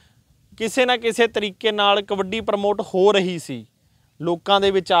 ਚਾਹੇ ਕਿਸੇ ਨਾ ਕਿਸੇ ਤਰੀਕੇ ਨਾਲ ਕਬੱਡੀ ਪ੍ਰਮੋਟ ਹੋ ਰਹੀ ਸੀ, ਲੋਕਾਂ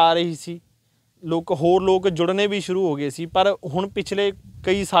ਦੇ ਵਿੱਚ ਆ ਰਹੀ ਸੀ, ਹੋਰ ਲੋਕ ਜੁੜਨੇ ਵੀ ਸ਼ੁਰੂ ਹੋ ਗਏ ਸੀ। ਪਰ ਹੁਣ ਪਿਛਲੇ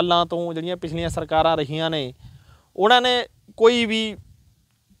ਕਈ ਸਾਲਾਂ ਤੋਂ ਜਿਹੜੀਆਂ ਪਿਛਲੀਆਂ ਸਰਕਾਰਾਂ ਰਹੀਆਂ ਨੇ, ਉਹਨਾਂ ਨੇ ਕੋਈ ਵੀ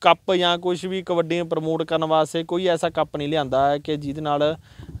ਕੱਪ ਜਾਂ ਕੁਛ ਵੀ ਕਬੱਡੀ ਨੂੰ ਪ੍ਰਮੋਟ ਕਰਨ ਵਾਸਤੇ ਕੋਈ ਐਸਾ ਕੱਪ ਨਹੀਂ ਲਿਆਂਦਾ ਕਿ ਜਿਹਦੇ ਨਾਲ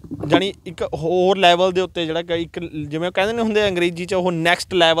ਜਾਣੀ ਇੱਕ ਹੋਰ ਲੈਵਲ ਦੇ ਉੱਤੇ ਜਿਹੜਾ ਇੱਕ ਜਿਵੇਂ ਕਹਿੰਦੇ ਨੇ ਹੁੰਦੇ ਅੰਗਰੇਜ਼ੀ 'ਚ ਉਹ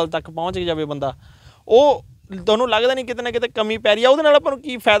ਨੈਕਸਟ ਲੈਵਲ ਤੱਕ ਪਹੁੰਚ ਜਾਵੇ ਬੰਦਾ। ਉਹ ਤੁਹਾਨੂੰ ਲੱਗਦਾ ਨਹੀਂ ਕਿਤੇ ਨਾ ਕਿਤੇ ਕਮੀ ਪੈ ਰਹੀ ਆ? ਉਹਦੇ ਨਾਲ ਆਪਾਂ ਨੂੰ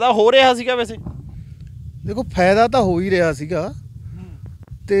ਕੀ ਫਾਇਦਾ ਹੋ ਰਿਹਾ ਸੀਗਾ? ਵੈਸੇ ਦੇਖੋ, ਫਾਇਦਾ ਤਾਂ ਹੋ ਹੀ ਰਿਹਾ ਸੀਗਾ,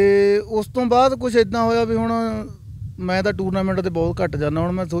 ਤੇ ਉਸ ਤੋਂ ਬਾਅਦ ਕੁਝ ਇੱਦਾਂ ਹੋਇਆ ਵੀ ਹੁਣ ਮੈਂ ਤਾਂ ਟੂਰਨਾਮੈਂਟ 'ਤੇ ਬਹੁਤ ਘੱਟ ਜਾਂਦਾ।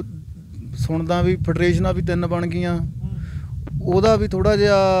 ਹੁਣ ਮੈਂ ਸੁਣਦਾ ਵੀ ਫੈਡਰੇਸ਼ਨਾਂ ਵੀ 3 ਬਣ ਗਈਆਂ, ਉਹਦਾ ਵੀ ਥੋੜ੍ਹਾ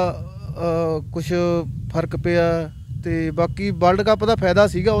ਜਿਹਾ ਕੁਛ ਫਰਕ ਪਿਆ। ਤੇ ਬਾਕੀ ਵਰਲਡ ਕੱਪ ਦਾ ਫਾਇਦਾ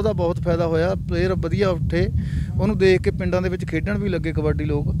ਸੀਗਾ, ਉਹਦਾ ਬਹੁਤ ਫਾਇਦਾ ਹੋਇਆ, ਪਲੇਅਰ ਵਧੀਆ ਉੱਠੇ, ਉਹਨੂੰ ਦੇਖ ਕੇ ਪਿੰਡਾਂ ਦੇ ਵਿੱਚ ਖੇਡਣ ਵੀ ਲੱਗੇ ਕਬੱਡੀ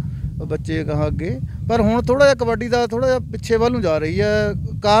ਲੋਕ, ਬੱਚੇ ਕਹਾਂ ਅੱਗੇ। ਪਰ ਹੁਣ ਥੋੜ੍ਹਾ ਜਿਹਾ ਕਬੱਡੀ ਦਾ ਥੋੜ੍ਹਾ ਜਿਹਾ ਪਿੱਛੇ ਵੱਲ ਨੂੰ ਜਾ ਰਹੀ ਹੈ।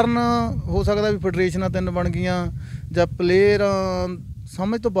 ਕਾਰਨ ਹੋ ਸਕਦਾ ਵੀ ਫੈਡਰੇਸ਼ਨਾਂ 3 ਬਣ ਗਈਆਂ ਜਾਂ ਪਲੇਅਰ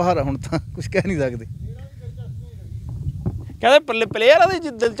ਸਮਝ ਤੋਂ ਬਾਹਰ ਆ, ਹੁਣ ਤਾਂ ਕੁਝ ਕਹਿ ਨਹੀਂ ਸਕਦੇ। ਕਹਿੰਦੇ ਪਲੇਅਰਾਂ ਦੀ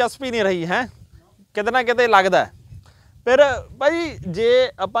ਦਿਲਚਸਪੀ ਨਹੀਂ ਰਹੀ ਹੈ, ਕਿਤੇ ਨਾ ਕਿਤੇ ਲੱਗਦਾ। ਫਿਰ ਭਾਈ ਜੇ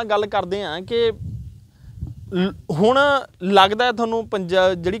ਆਪਾਂ ਗੱਲ ਕਰਦੇ ਹਾਂ ਕਿ ਹੁਣ ਲੱਗਦਾ ਤੁਹਾਨੂੰ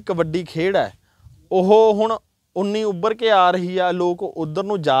ਜਿਹੜੀ ਕਬੱਡੀ ਖੇਡ ਹੈ ਉਹ ਹੁਣ ਉਨੀ ਉੱਭਰ ਕੇ ਆ ਰਹੀ ਆ, ਲੋਕ ਉੱਧਰ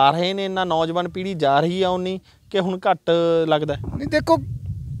ਨੂੰ ਜਾ ਰਹੇ ਨੇ, ਇੰਨਾ ਨੌਜਵਾਨ ਪੀੜ੍ਹੀ ਜਾ ਰਹੀ ਆ ਉਨੀ, ਕਿ ਹੁਣ ਘੱਟ ਲੱਗਦਾ? ਨਹੀਂ, ਦੇਖੋ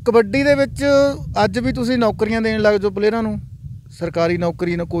ਕਬੱਡੀ ਦੇ ਵਿੱਚ ਅੱਜ ਵੀ ਤੁਸੀਂ ਨੌਕਰੀਆਂ ਦੇਣ ਲੱਗ ਜਾਓ ਪਲੇਅਰਾਂ ਨੂੰ, ਸਰਕਾਰੀ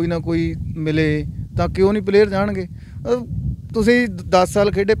ਨੌਕਰੀ ਨਾ ਕੋਈ ਮਿਲੇ ਤਾਂ ਕਿਉਂ ਨਹੀਂ ਪਲੇਅਰ ਜਾਣਗੇ? ਤੁਸੀਂ 10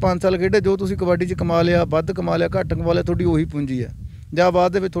 ਸਾਲ ਖੇਡੇ, 5 ਸਾਲ ਖੇਡੇ, ਜੋ ਤੁਸੀਂ ਕਬੱਡੀ 'ਚ ਕਮਾ ਲਿਆ, ਵੱਧ ਕਮਾ ਲਿਆ, ਘੱਟ ਕਮਾ ਲਿਆ, ਤੁਹਾਡੀ ਉਹੀ ਪੂੰਜੀ ਹੈ। ਜਾਂ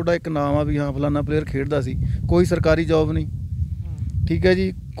ਬਾਅਦ ਦੇ ਵਿੱਚ ਤੁਹਾਡਾ ਇੱਕ ਨਾਮ ਆ ਵੀ ਹਾਂ ਫਲਾਨਾ ਪਲੇਅਰ ਖੇਡਦਾ ਸੀ, ਕੋਈ ਸਰਕਾਰੀ ਜੋਬ ਨਹੀਂ, ਠੀਕ ਹੈ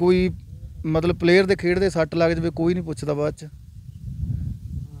ਜੀ। ਕੋਈ ਮਤਲਬ ਪਲੇਅਰ ਦੇ ਖੇਡ ਦੇ ਸੱਟ ਲੱਗ ਜਾਵੇ, ਕੋਈ ਨਹੀਂ ਪੁੱਛਦਾ ਬਾਅਦ 'ਚ,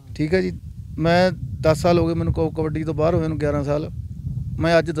 ਠੀਕ ਹੈ ਜੀ। ਮੈਂ 10 ਸਾਲ ਹੋ ਗਏ ਮੈਨੂੰ ਕਬੱਡੀ ਤੋਂ ਬਾਹਰ ਹੋਏ ਨੂੰ, 11 ਸਾਲ।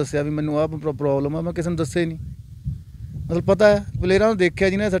 ਮੈਂ ਅੱਜ ਦੱਸਿਆ ਵੀ ਮੈਨੂੰ ਆਹ ਪ੍ਰੋਬਲਮ ਆ, ਮੈਂ ਕਿਸੇ ਨੂੰ ਦੱਸਿਆ ਹੀ ਨਹੀਂ। ਮਤਲਬ ਪਤਾ ਹੈ, ਪਲੇਅਰਾਂ ਨੂੰ ਦੇਖਿਆ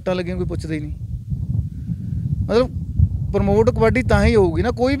ਜਿਹਨਾਂ ਦੇ ਸੱਟਾਂ ਲੱਗੀਆਂ, ਕੋਈ ਪੁੱਛਦਾ ਹੀ ਨਹੀਂ। ਮਤਲਬ ਪ੍ਰਮੋਟ ਕਬੱਡੀ ਤਾਂ ਹੀ ਹੋਊਗੀ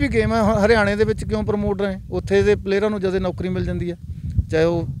ਨਾ, ਕੋਈ ਵੀ ਗੇਮ ਹੈ। ਹਰਿਆਣੇ ਦੇ ਵਿੱਚ ਕਿਉਂ ਪ੍ਰਮੋਟ ਰਹੇ? ਉੱਥੇ ਦੇ ਪਲੇਅਰਾਂ ਨੂੰ ਜਦੋਂ ਨੌਕਰੀ ਮਿਲ ਜਾਂਦੀ ਹੈ, ਚਾਹੇ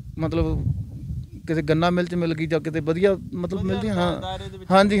ਉਹ ਮਤਲਬ ਕਿਸੇ ਗੰਨਾ ਮਿਲ 'ਚ ਮਿਲ ਗਈ ਜਾਂ ਕਿਤੇ ਵਧੀਆ ਮਤਲਬ ਮਿਲਦੀ। ਹਾਂ,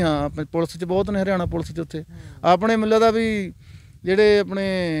 ਹਾਂਜੀ, ਹਾਂ, ਆਪਣੇ ਪੁਲਿਸ 'ਚ ਬਹੁਤ ਨੇ, ਹਰਿਆਣਾ ਪੁਲਿਸ 'ਚ। ਉੱਥੇ ਆਪਣੇ ਮਿਲਦਾ ਦਾ ਵੀ ਜਿਹੜੇ ਆਪਣੇ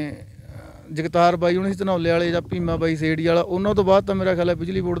ਜਗਤਾਰ ਬਾਈ ਹੁਣੀ ਸੀ ਧਨੌਲੇ ਵਾਲੇ, ਜਾਂ ਭੀਮਾ ਬਾਈ ਸੇੜੀ ਵਾਲਾ, ਉਹਨਾਂ ਤੋਂ ਬਾਅਦ ਤਾਂ ਮੇਰਾ ਖਿਆਲ ਹੈ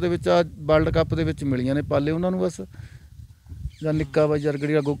ਬਿਜਲੀ ਬੋਰਡ ਦੇ ਵਿੱਚ ਆ ਵਰਲਡ ਕੱਪ ਦੇ ਵਿੱਚ ਮਿਲੀਆਂ ਨੇ ਪਾਲੇ ਉਹਨਾਂ ਨੂੰ ਬਸ, ਜਾਂ ਨਿੱਕਾ ਬਾਈ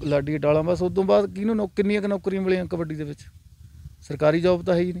ਜਰਗੜੀ ਲਾਡੀ ਟਾਲਾ, ਬਸ। ਉਸ ਤੋਂ ਬਾਅਦ ਕਿਹਨੂੰ ਕਿੰਨੀਆਂ ਕੁ ਨੌਕਰੀਆਂ ਮਿਲੀਆਂ ਕਬੱਡੀ ਦੇ ਵਿੱਚ? ਸਰਕਾਰੀ ਜੋਬ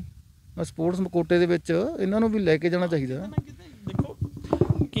ਤਾਂ ਹੈ ਹੀ ਨਹੀਂ। ਸਪੋਰਟਸ ਕੋਟੇ ਦੇ ਵਿੱਚ ਇਹਨਾਂ ਨੂੰ ਵੀ ਲੈ ਕੇ ਜਾਣਾ ਚਾਹੀਦਾ। ਦੇਖੋ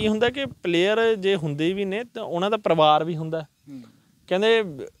ਕੀ ਹੁੰਦਾ ਕਿ ਪਲੇਅਰ ਜੇ ਹੁੰਦੇ ਵੀ ਨੇ ਤਾਂ ਉਹਨਾਂ ਦਾ ਪਰਿਵਾਰ ਵੀ ਹੁੰਦਾ। ਕਹਿੰਦੇ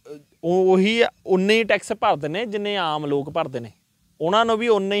ਉਹੀ ਉਨੇ ਹੀ ਟੈਕਸ ਭਰਦੇ ਨੇ ਜਿੰਨੇ ਆਮ ਲੋਕ ਭਰਦੇ ਨੇ, ਉਹਨਾਂ ਨੂੰ ਵੀ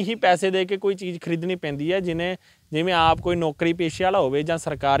ਉਨੇ ਹੀ ਪੈਸੇ ਦੇ ਕੇ ਕੋਈ ਚੀਜ਼ ਖਰੀਦਣੀ ਪੈਂਦੀ ਹੈ। ਜਿਵੇਂ ਆਪ ਕੋਈ ਨੌਕਰੀ ਪੇਸ਼ੇ ਵਾਲਾ ਹੋਵੇ ਜਾਂ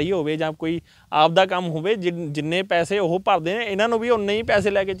ਸਰਕਾਰੀ ਹੋਵੇ ਜਾਂ ਕੋਈ ਆਪ ਦਾ ਕੰਮ ਹੋਵੇ, ਜਿੰਨੇ ਪੈਸੇ ਉਹ ਭਰਦੇ ਨੇ, ਇਹਨਾਂ ਨੂੰ ਵੀ ਉਨੇ ਹੀ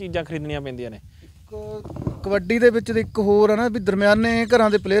ਪੈਸੇ ਲੈ ਕੇ ਚੀਜ਼ਾਂ ਖਰੀਦਣੀਆਂ ਪੈਂਦੀਆਂ ਨੇ। ਕਬੱਡੀ ਦੇ ਵਿੱਚ ਇੱਕ ਹੋਰ ਆ ਨਾ ਵੀ ਦਰਮਿਆਨੇ ਘਰਾਂ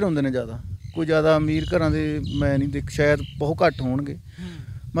ਦੇ ਪਲੇਅਰ ਹੁੰਦੇ ਨੇ ਜ਼ਿਆਦਾ, ਕੋਈ ਜ਼ਿਆਦਾ ਅਮੀਰ ਘਰਾਂ ਦੇ ਮੈਂ ਨਹੀਂ ਦੇਖ, ਸ਼ਾਇਦ ਬਹੁਤ ਘੱਟ ਹੋਣਗੇ।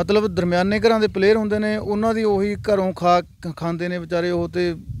 ਮਤਲਬ ਦਰਮਿਆਨੇ ਘਰਾਂ ਦੇ ਪਲੇਅਰ ਹੁੰਦੇ ਨੇ, ਉਹਨਾਂ ਦੀ ਉਹੀ ਘਰੋਂ ਖਾਂਦੇ ਨੇ ਵਿਚਾਰੇ ਉਹ,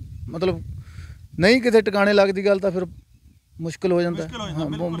 ਤੇ ਮਤਲਬ ਨਹੀਂ ਕਿਤੇ ਟਿਕਾਣੇ ਲੱਗਦੀ ਗੱਲ ਤਾਂ ਫਿਰ ਮੁਸ਼ਕਿਲ ਹੋ ਜਾਂਦਾ।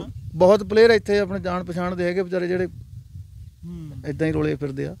 ਬਹੁਤ ਪਲੇਅਰ ਇੱਥੇ ਆਪਣੇ ਜਾਣ ਪਛਾਣ ਦੇ ਹੈਗੇ ਵਿਚਾਰੇ ਜਿਹੜੇ ਇੱਦਾਂ ਹੀ ਰੋਲੇ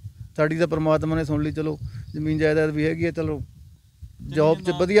ਫਿਰਦੇ ਆ। ਸਾਡੀ ਤਾਂ ਪਰਮਾਤਮਾ ਨੇ ਸੁਣ ਲਈ, ਚਲੋ ਜ਼ਮੀਨ ਜਾਇਦਾਦ ਵੀ ਹੈਗੀ ਹੈ, ਚਲੋ ਜੋਬ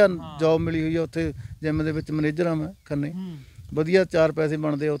 'ਚ ਵਧੀਆ ਜੋਬ ਮਿਲੀ ਹੋਈ ਆ, ਉੱਥੇ ਜਿਮ ਦੇ ਵਿੱਚ ਮੈਨੇਜਰ ਆ ਮੈਂ ਖੰਨੇ, ਵਧੀਆ 4 ਪੈਸੇ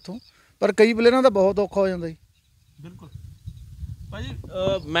ਬਣਦੇ ਆ ਉੱਥੋਂ। ਪਰ ਕਈ ਪਲੇਅਰਾਂ ਦਾ ਬਹੁਤ ਔਖਾ ਹੋ ਜਾਂਦਾ ਜੀ। ਬਿਲਕੁਲ ਭਾਜੀ,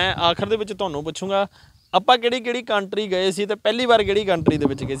 ਮੈਂ ਆਖਰ ਦੇ ਵਿੱਚ ਤੁਹਾਨੂੰ ਪੁੱਛੂੰਗਾ, ਆਪਾਂ ਕਿਹੜੀ ਕੰਟਰੀ ਗਏ ਸੀ ਤੇ ਪਹਿਲੀ ਵਾਰ ਕਿਹੜੀ ਕੰਟਰੀ ਦੇ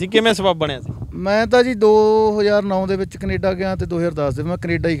ਵਿੱਚ ਗਏ ਸੀ, ਕਿਵੇਂ ਸਬੱਬ ਬਣਿਆ ਸੀ? ਮੈਂ ਤਾਂ ਜੀ 2009 ਦੇ ਵਿੱਚ ਕੈਨੇਡਾ ਗਿਆ ਤੇ 2010 ਦੇ ਮੈਂ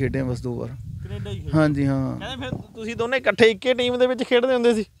ਕੈਨੇਡਾ ਹੀ ਖੇਡਿਆ ਬਸ 2 ਵਾਰ। ਕੈਨੇਡਾ ਹੀ? ਹਾਂਜੀ ਹਾਂ। ਕਹਿੰਦੇ ਫਿਰ ਤੁਸੀਂ ਦੋਨੇ ਇਕੱਠੇ ਇੱਕੇ ਟੀਮ ਦੇ ਵਿੱਚ ਖੇਡਦੇ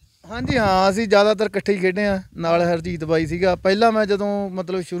ਹੁੰਦੇ ਸੀ? ਹਾਂਜੀ ਹਾਂ, ਅਸੀਂ ਜ਼ਿਆਦਾਤਰ ਇਕੱਠੇ ਹੀ ਖੇਡੇ ਆ, ਨਾਲ ਹਰਜੀਤ ਬਾਈ ਸੀਗਾ। ਪਹਿਲਾਂ ਮੈਂ ਜਦੋਂ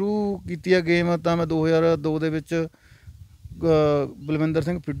ਮਤਲਬ ਸ਼ੁਰੂ ਕੀਤੀ ਆ ਗੇਮ ਤਾਂ ਮੈਂ 2002 ਦੇ ਵਿੱਚ ਬਲਵਿੰਦਰ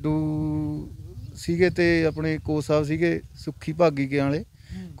ਸਿੰਘ ਫਿੱਡੂ ਸੀਗੇ ਤੇ ਆਪਣੇ ਕੋਚ ਸਾਹਿਬ ਸੀਗੇ ਸੁੱਖੀ ਭਾਗੀ ਕੇ ਵਾਲੇ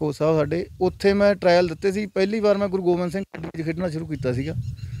ਕੋਚ ਸਾਹਿਬ ਸਾਡੇ, ਉੱਥੇ ਮੈਂ ਟਰਾਇਲ ਦਿੱਤੇ ਸੀ। ਪਹਿਲੀ ਵਾਰ ਮੈਂ ਗੁਰੂ ਗੋਬਿੰਦ ਸਿੰਘ ਅਕੈਡਮੀ 'ਚ ਖੇਡਣਾ ਸ਼ੁਰੂ ਕੀਤਾ ਸੀਗਾ।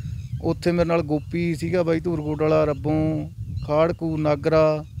 ਉੱਥੇ ਮੇਰੇ ਨਾਲ ਗੋਪੀ ਸੀਗਾ ਬਾਈ ਧੂਰਕੋਟ ਵਾਲਾ, ਰੱਬੋਂ, ਖਾੜਕੂ,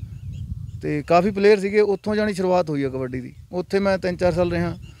 ਨਾਗਰਾ ਤੇ ਕਾਫੀ ਪਲੇਅਰ ਸੀਗੇ। ਉੱਥੋਂ ਜਾਣੀ ਸ਼ੁਰੂਆਤ ਹੋਈ ਆ ਕਬੱਡੀ ਦੀ। ਉੱਥੇ ਮੈਂ 3-4 ਸਾਲ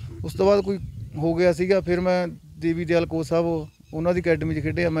ਰਿਹਾ। ਉਸ ਤੋਂ ਬਾਅਦ ਕੋਈ ਹੋ ਗਿਆ ਸੀਗਾ, ਫਿਰ ਮੈਂ ਦੇਵੀ ਦਿਆਲ ਕੋਚ ਸਾਹਿਬ ਉਹਨਾਂ ਦੀ ਅਕੈਡਮੀ 'ਚ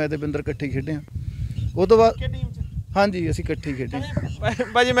ਖੇਡਿਆ। ਮੈਂ ਤੇ ਬਿੰਦਰ ਇਕੱਠੇ ਖੇਡੇ ਹਾਂ। ਉਹ ਤੋਂ ਬਾਅਦ ਹਾਂਜੀ ਅਸੀਂ ਇਕੱਠੇ ਖੇਡੇ।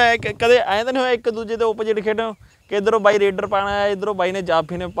 ਭਾਜੀ ਮੈਂ ਕਦੇ ਐਂ ਤਾਂ ਨਹੀਂ ਹੋਇਆ ਇੱਕ ਦੂਜੇ ਦੇ ਓਪੋਜਿਟ ਖੇਡੋ ਕਿ ਇੱਧਰੋਂ ਬਾਈ ਰੇਡਰ ਪਾਣਾ, ਇੱਧਰੋਂ ਬਾਈ ਨੇ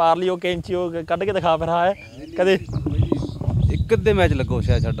ਜਾਫੀ ਨੇ ਪਾਰ ਲਈ, ਉਹ ਕੈਂਚੀ ਉਹ ਕੱਢ ਕੇ ਦਿਖਾ ਫਿਰ ਹੈ ਕਦੇ? ਇੱਕ ਅੱਧੇ ਮੈਚ ਲੱਗੋ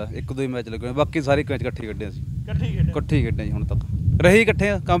ਸ਼ਾਇਦ ਸਾਡਾ, 1-2 ਹੀ ਮੈਚ ਲੱਗੇ, ਬਾਕੀ ਸਾਰੇ ਮੈਚ ਇਕੱਠੇ ਖੇਡੇ ਅਸੀਂ। ਇਕੱਠੇ ਹੀ ਖੇਡੇ ਜੀ ਹੁਣ ਤੱਕ, ਰਹੇ ਇਕੱਠੇ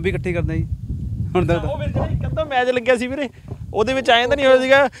ਆ, ਕੰਮ ਵੀ ਇਕੱਠੇ ਕਰਦੇ ਜੀ ਹੁਣ ਤੱਕ। ਉਹ ਫਿਰ ਜਿਹੜਾ ਇੱਕ ਅੱਧਾ ਮੈਚ ਲੱਗਿਆ ਸੀ ਵੀਰੇ, ਉਹਦੇ ਵਿੱਚ ਐਂ ਤਾਂ ਨਹੀਂ ਹੋਇਆ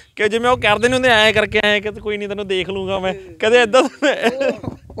ਸੀਗਾ ਕਿ ਜਿਵੇਂ ਉਹ ਕਰਦੇ ਨਹੀਂ ਹੁੰਦੇ ਐਂ ਕਰਕੇ ਐਂ ਕਿ ਕੋਈ ਨਹੀਂ ਤੈਨੂੰ ਦੇਖ ਲੂੰਗਾ ਮੈਂ, ਕਦੇ ਇੱਦਾਂ?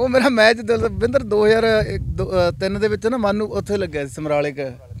 ਉਹ ਮੇਰਾ ਮੈਚ ਦਲਵਿੰਦਰ 2003 ਦੇ ਵਿੱਚ ਨਾ ਮਾਨੂੰ ਉੱਥੇ ਲੱਗਿਆ ਸੀ ਸਮਰਾਲੇ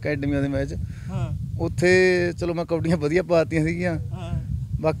ਅਕੈਡਮੀਆਂ ਦੇ ਮੈਚ। ਉੱਥੇ ਚਲੋ ਮੈਂ ਕਬੱਡੀਆਂ ਵਧੀਆ ਪਾਤੀਆਂ ਸੀਗੀਆਂ,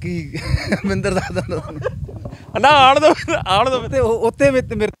 ਬਾਕੀ ਬਿੰਦਰ ਦਾ ਨਾ ਆਣ ਦੋ ਤੇ ਉੱਥੇ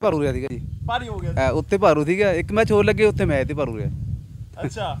ਮੇਰੇ ਭਾਰੂ ਰਿਹਾ ਸੀਗਾ ਜੀ, ਭਾਰੀ ਹੋ ਗਿਆ ਉੱਥੇ ਭਾਰੂ ਸੀਗਾ। ਇੱਕ ਮੈਚ ਹੋਰ ਲੱਗੇ ਉੱਥੇ ਮੈਚ ਤੇ ਭਾਰੂ ਰਿਹਾ।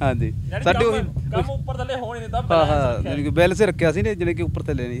 ਅੱਛਾ ਹਾਂਜੀ, ਸਾਡੇ ਉਹੀ ਕੰਮ ਉੱਪਰ ਥੱਲੇ ਹੋਣ ਨਹੀਂ ਦਿੰਦਾ। ਹਾਂ ਜਾਨੀ ਕਿ ਬੈਲ ਸੇ ਰੱਖਿਆ ਸੀ ਨੇ, ਜਾਨੀ ਕਿ ਉੱਪਰ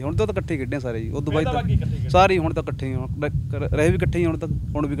ਥੱਲੇ ਨਹੀਂ। ਹੁਣ ਤਾਂ ਇਕੱਠੇ ਖੇਡੇ ਸਾਰੇ ਜੀ, ਉਦੋਂ ਬਾਅਦ ਸਾਰੇ ਹੁਣ ਤਾਂ ਇਕੱਠੇ ਰਹੇ ਵੀ ਇਕੱਠੇ ਹੀ, ਹੁਣ ਤੱਕ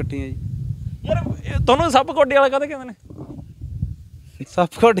ਹੁਣ ਵੀ ਇਕੱਠੇ ਆ ਜੀ। ਯਾਰ ਤੁਹਾਨੂੰ ਸੱਪ ਕੋਡੇ ਵਾਲਾ ਕਾਹਦੇ ਕਹਿੰਦੇ ਨੇ?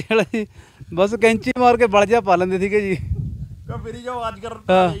 ਸੱਪ ਕੋਡੇ ਵਾਲਾ ਜੀ ਬਸ ਕੈਂਚੀ ਮਾਰ ਕੇ ਬਲ ਜਿਹਾ ਪਾ ਲੈਂਦੇ ਸੀਗੇ ਜੀ। ਮੇਰੀ ਜੋ ਅੱਜ ਕਰ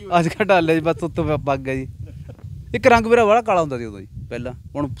ਅੱਜ ਕੱਲ੍ਹ ਡਾਲਿਆ ਜੀ ਬਸ, ਉੱਤੋਂ ਪੱਗ ਗਿਆ ਜੀ। ਇੱਕ ਰੰਗ ਮੇਰਾ ਬੜਾ ਕਾਲਾ ਹੁੰਦਾ ਸੀ ਉਦੋਂ ਜੀ ਪਹਿਲਾਂ,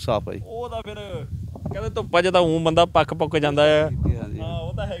 ਹੁਣ ਸਾਫ਼ ਆ ਜੀ। ਉਹ ਤਾਂ ਫਿਰ ਕਹਿੰਦੇ ਧੁੱਪਾਂ 'ਚ ਤਾਂ ਊਂ ਬੰਦਾ ਪੱਕ ਪੁੱਕ ਜਾਂਦਾ ਹੈ। ਹਾਂ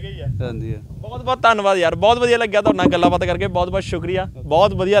ਉਹ ਤਾਂ ਹੈਗਾ ਹੀ ਆ। ਹਾਂਜੀ ਬਹੁਤ ਬਹੁਤ ਧੰਨਵਾਦ ਯਾਰ, ਬਹੁਤ ਵਧੀਆ ਲੱਗਿਆ ਤੁਹਾਡੇ ਨਾਲ ਗੱਲਾਂ ਬਾਤ ਕਰਕੇ, ਬਹੁਤ ਬਹੁਤ ਸ਼ੁਕਰੀਆ,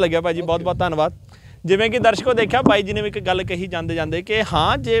 ਬਹੁਤ ਵਧੀਆ ਲੱਗਿਆ ਭਾਈ ਜੀ, ਬਹੁਤ ਬਹੁਤ ਧੰਨਵਾਦ। ਜਿਵੇਂ ਕਿ ਦਰਸ਼ਕੋ ਦੇਖਿਆ ਬਾਈ ਜੀ ਨੇ ਵੀ ਇੱਕ ਗੱਲ ਕਹੀ ਜਾਂਦੇ ਕਿ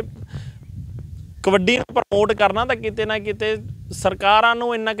ਹਾਂ ਜੇ ਕਬੱਡੀ ਨੂੰ ਪ੍ਰਮੋਟ ਕਰਨਾ ਤਾਂ ਕਿਤੇ ਨਾ ਕਿਤੇ ਸਰਕਾਰਾਂ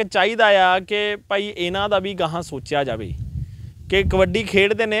ਨੂੰ ਇੰਨਾ ਕੁ ਚਾਹੀਦਾ ਆ ਕਿ ਭਾਈ ਇਹਨਾਂ ਦਾ ਵੀ ਗਾਹਾਂ ਸੋਚਿਆ ਜਾਵੇ ਕਿ ਕਬੱਡੀ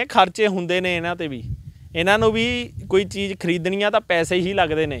ਖੇਡਦੇ ਨੇ, ਖਰਚੇ ਹੁੰਦੇ ਨੇ ਇਹਨਾਂ 'ਤੇ ਵੀ, ਇਹਨਾਂ ਨੂੰ ਵੀ ਕੋਈ ਚੀਜ਼ ਖਰੀਦਣੀ ਆ ਤਾਂ ਪੈਸੇ ਹੀ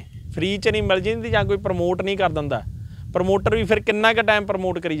ਲੱਗਦੇ ਨੇ, ਫ੍ਰੀ 'ਚ ਨਹੀਂ ਮਿਲ ਜਾਂਦੀ ਜਾਂ ਕੋਈ ਪ੍ਰਮੋਟ ਨਹੀਂ ਕਰ ਦਿੰਦਾ। ਪ੍ਰਮੋਟਰ ਵੀ ਫਿਰ ਕਿੰਨਾ ਕੁ ਟਾਈਮ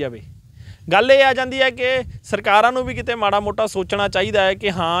ਪ੍ਰਮੋਟ ਕਰੀ ਜਾਵੇ। ਗੱਲ ਇਹ ਆ ਜਾਂਦੀ ਹੈ ਕਿ ਸਰਕਾਰਾਂ ਨੂੰ ਵੀ ਕਿਤੇ ਮਾੜਾ ਮੋਟਾ ਸੋਚਣਾ ਚਾਹੀਦਾ ਹੈ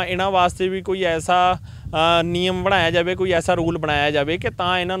ਕਿ ਹਾਂ ਇਹਨਾਂ ਵਾਸਤੇ ਵੀ ਕੋਈ ਐਸਾ ਨਿਯਮ ਬਣਾਇਆ ਜਾਵੇ, ਕੋਈ ਐਸਾ ਰੂਲ ਬਣਾਇਆ ਜਾਵੇ ਕਿ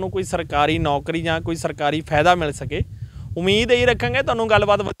ਤਾਂ ਇਹਨਾਂ ਨੂੰ ਕੋਈ ਸਰਕਾਰੀ ਨੌਕਰੀ ਜਾਂ ਕੋਈ ਸਰਕਾਰੀ ਫਾਇਦਾ ਮਿਲ ਸਕੇ। ਉਮੀਦ ਇਹੀ ਰੱਖਾਂਗੇ ਤੁਹਾਨੂੰ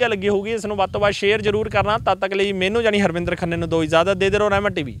ਗੱਲਬਾਤ ਵਧੀਆ ਲੱਗੀ ਹੋਊਗੀ। ਇਸ ਨੂੰ ਵੱਧ ਤੋਂ ਵੱਧ ਸ਼ੇਅਰ ਜ਼ਰੂਰ ਕਰਨਾ। ਤਦ ਤੱਕ ਲਈ ਮੈਨੂੰ ਜਾਨੀ ਹਰਵਿੰਦਰ ਖੰਨੇ ਨੂੰ ਦਿਓ ਇਜਾਜ਼ਤ। ਦੇ ਰਹੋ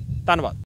ਰਹਿਮਤ ਟੀਵੀ। ਧੰਨਵਾਦ।